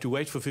 oh, I have to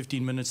wait for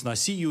 15 minutes and I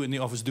see you in the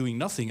office doing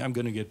nothing, I'm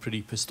going to get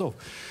pretty pissed off.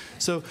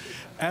 So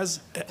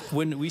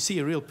when we see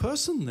a real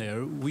person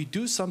there, we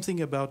do something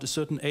about a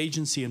certain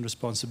agency and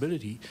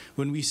responsibility.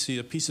 When we see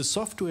a piece of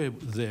software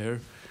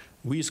there,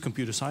 we as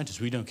computer scientists,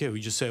 we don't care.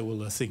 We just say, well,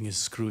 the thing is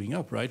screwing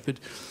up, right? But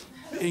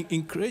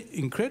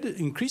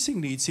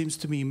increasingly, it seems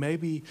to me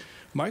maybe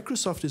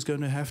Microsoft is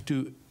going to have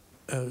to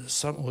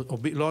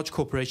large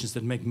corporations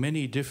that make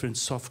many different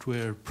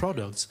software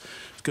products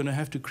is going to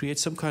have to create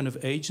some kind of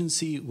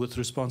agency with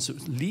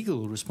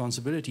legal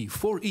responsibility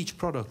for each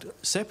product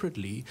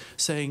separately,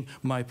 saying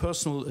my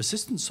personal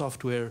assistant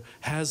software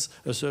has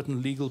a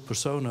certain legal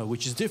persona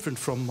which is different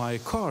from my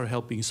car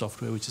helping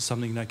software, which is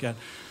something like that.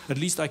 At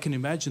least I can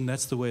imagine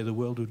that's the way the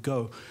world would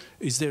go.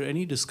 Is there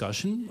any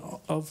discussion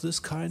of this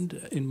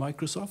kind in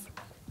Microsoft?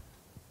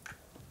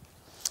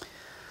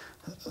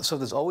 So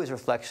there's always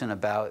reflection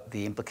about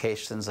the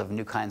implications of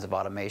new kinds of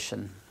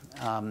automation.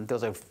 There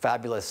was a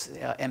fabulous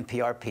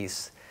NPR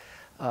piece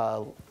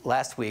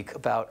last week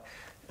about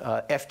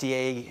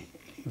FDA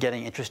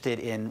getting interested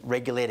in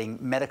regulating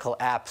medical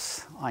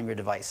apps on your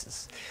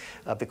devices.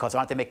 Because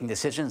aren't they making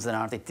decisions, and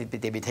aren't they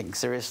be taken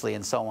seriously,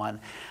 and so on.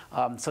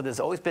 So there's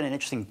always been an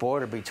interesting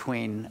border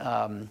between,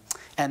 there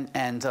have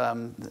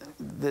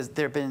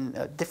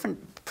been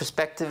different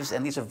perspectives,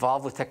 and these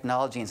evolve with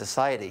technology and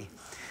society.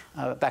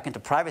 Back into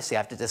privacy, I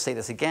have to just say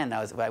this again.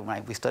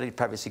 We studied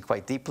privacy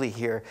quite deeply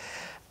here.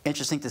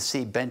 Interesting to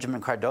see Benjamin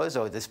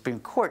Cardozo, the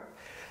Supreme Court,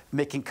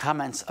 making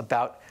comments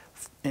about,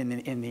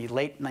 in the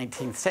late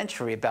 19th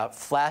century, about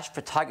flash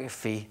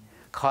photography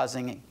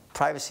causing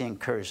privacy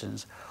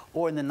incursions,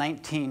 or in the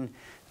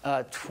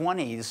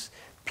 1920s,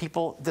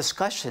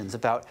 discussions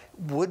about,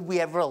 would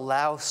we ever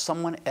allow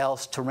someone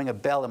else to ring a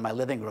bell in my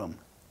living room?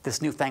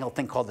 This newfangled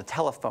thing called the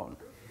telephone.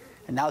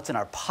 And now it's in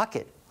our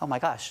pocket. Oh my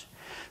gosh.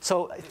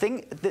 So I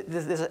think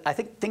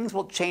things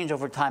will change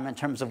over time in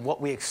terms of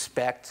what we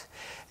expect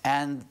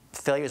and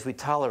failures we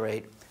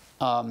tolerate.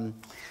 When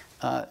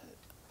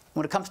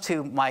it comes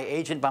to my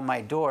agent by my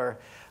door,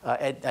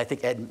 I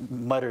think Ed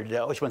muttered,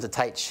 which one's a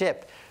tight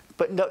ship.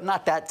 But no,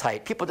 not that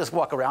tight. People just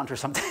walk around or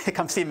something. They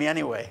come see me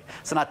anyway.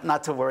 So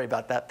not to worry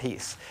about that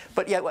piece.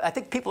 But yeah, I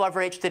think people are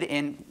very interested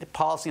in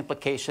policy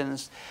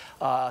implications,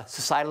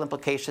 societal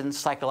implications,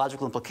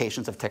 psychological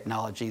implications of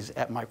technologies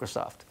at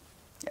Microsoft.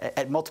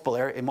 In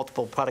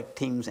multiple product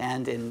teams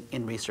and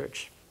in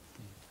research.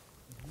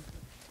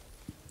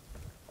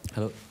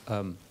 Hello,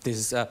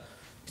 this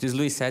is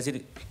Luis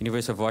Sazzi,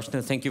 University of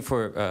Washington. Thank you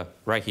for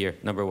right here,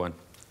 number one.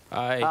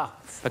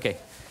 Okay,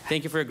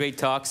 thank you for a great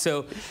talk.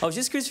 So I was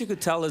just curious if you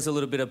could tell us a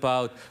little bit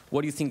about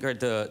what do you think are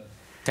the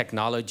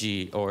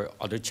technology or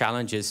other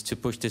challenges to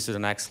push this to the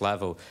next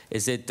level?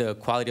 Is it the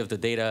quality of the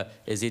data?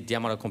 Is it the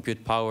amount of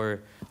compute power?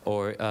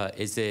 Or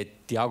is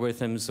it the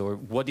algorithms? Or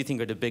what do you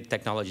think are the big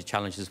technology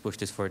challenges to push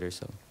this further?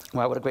 So,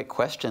 wow, what a great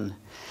question.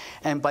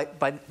 And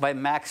by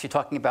Max, you're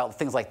talking about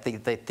things like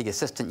the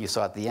assistant you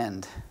saw at the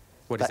end.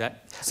 What is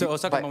that? So I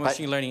was talking about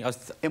machine learning.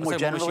 More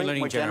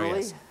generally?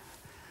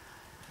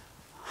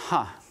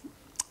 Huh.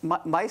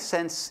 My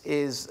sense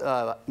is,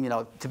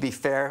 to be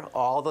fair,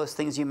 all those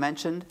things you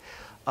mentioned,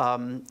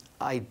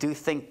 I do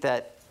think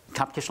that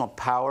computational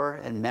power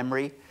and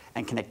memory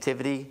and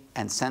connectivity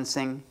and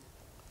sensing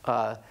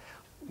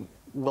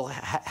will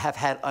have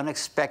had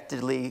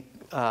unexpectedly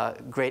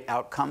great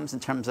outcomes in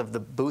terms of the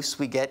boosts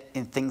we get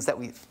in things that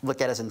we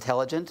look at as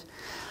intelligent.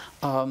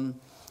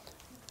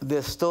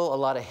 There's still a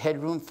lot of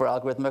headroom for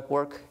algorithmic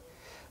work.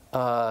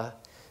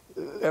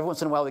 Every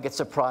once in a while we get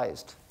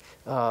surprised.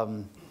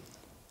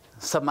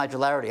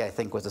 Submodularity, I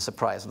think, was a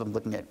surprise. I'm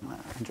looking at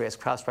Andreas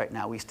Krauss right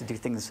now. We used to do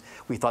things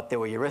we thought they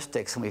were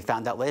heuristics, and we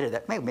found out later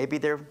that maybe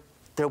they're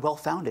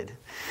well-founded.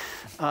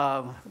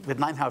 With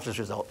Niemhauser's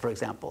result, for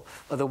example.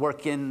 The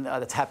work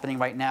that's happening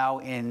right now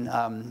in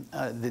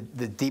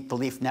the deep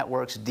belief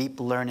networks, deep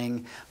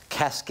learning,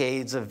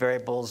 cascades of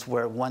variables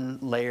where one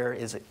layer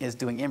is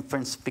doing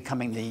inference,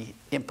 becoming the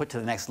input to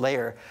the next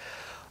layer.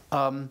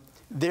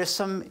 There's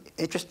some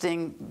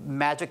interesting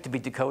magic to be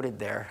decoded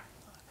there.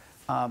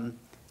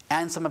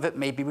 And some of it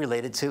may be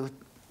related to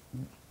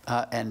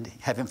and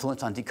have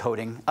influence on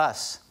decoding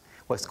us,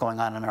 what's going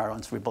on in our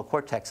own cerebral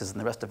cortexes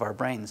and the rest of our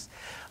brains,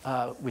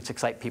 which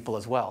excite people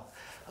as well.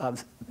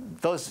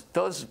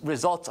 Those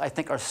results, I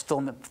think, are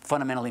still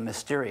fundamentally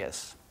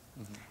mysterious.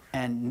 Mm-hmm.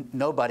 And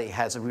nobody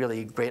has a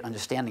really great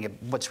understanding of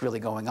what's really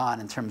going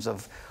on in terms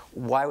of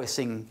why we're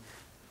seeing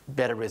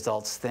better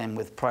results than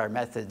with prior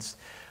methods.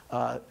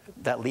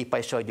 That leap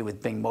I showed you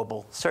with Bing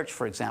Mobile Search,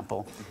 for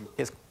example,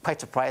 is quite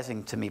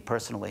surprising to me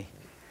personally.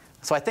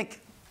 So I think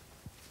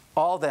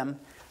all of them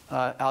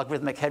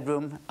algorithmic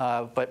headroom,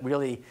 but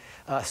really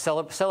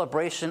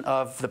celebration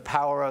of the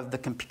power of the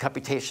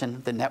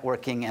computation, the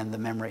networking, and the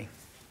memory.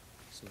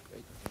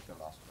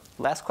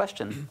 Last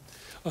question.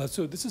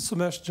 So this is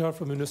Sumesh Jha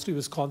from University of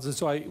Wisconsin.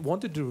 So I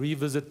wanted to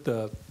revisit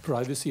the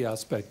privacy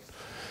aspect.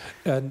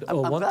 And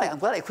I'm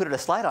glad I included a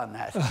slide on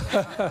that.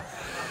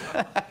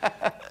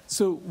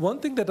 So one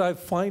thing that I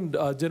find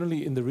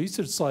generally in the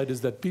research side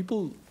is that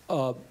people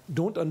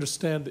don't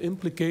understand the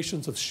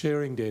implications of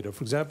sharing data.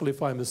 For example,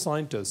 if I'm a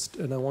scientist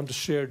and I want to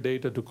share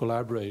data to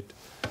collaborate,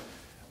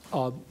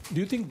 do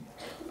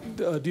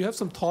you have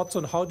some thoughts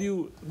on how do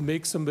you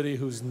make somebody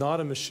who's not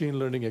a machine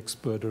learning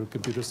expert or a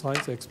computer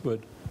science expert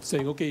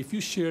saying, okay, if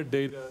you share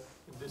data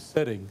in this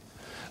setting,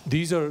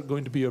 these are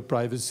going to be your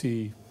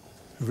privacy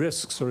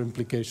risks or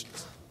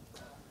implications?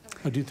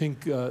 Or do you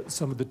think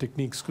some of the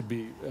techniques could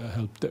be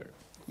helped there?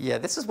 Yeah,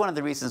 this is one of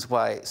the reasons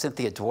why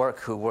Cynthia Dwork,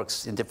 who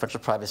works in differential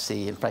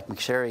privacy, and Frank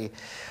McSherry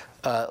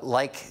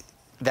like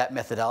that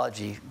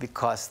methodology,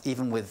 because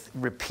even with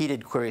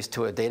repeated queries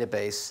to a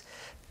database,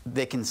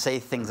 they can say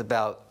things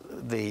about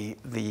the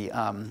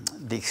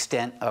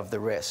extent of the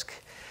risk.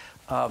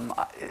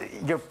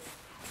 You're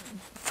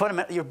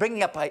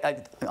bringing up,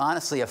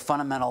 honestly, a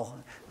fundamental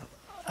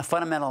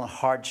and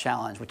hard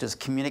challenge, which is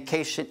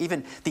communication,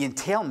 even the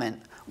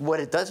entailment, what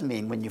it does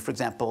mean when you, for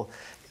example,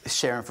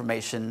 share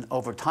information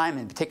over time,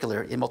 in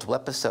particular, in multiple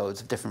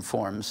episodes of different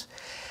forms,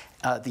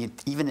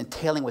 even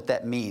entailing what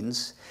that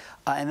means,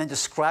 and then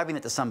describing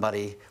it to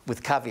somebody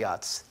with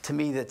caveats. To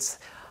me,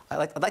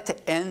 I'd like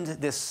to end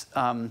this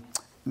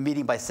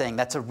meeting by saying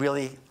that's a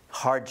really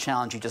hard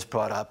challenge you just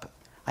brought up.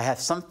 I have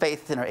some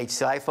faith in our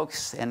HCI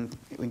folks and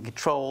in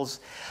controls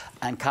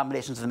and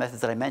combinations of the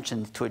methods that I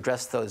mentioned to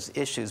address those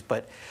issues,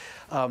 but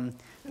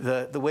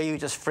the way you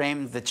just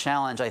framed the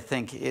challenge, I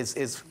think,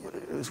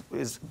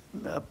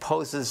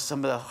 poses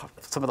some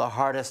of the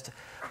hardest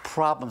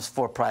problems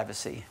for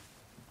privacy.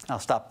 I'll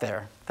stop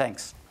there.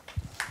 Thanks.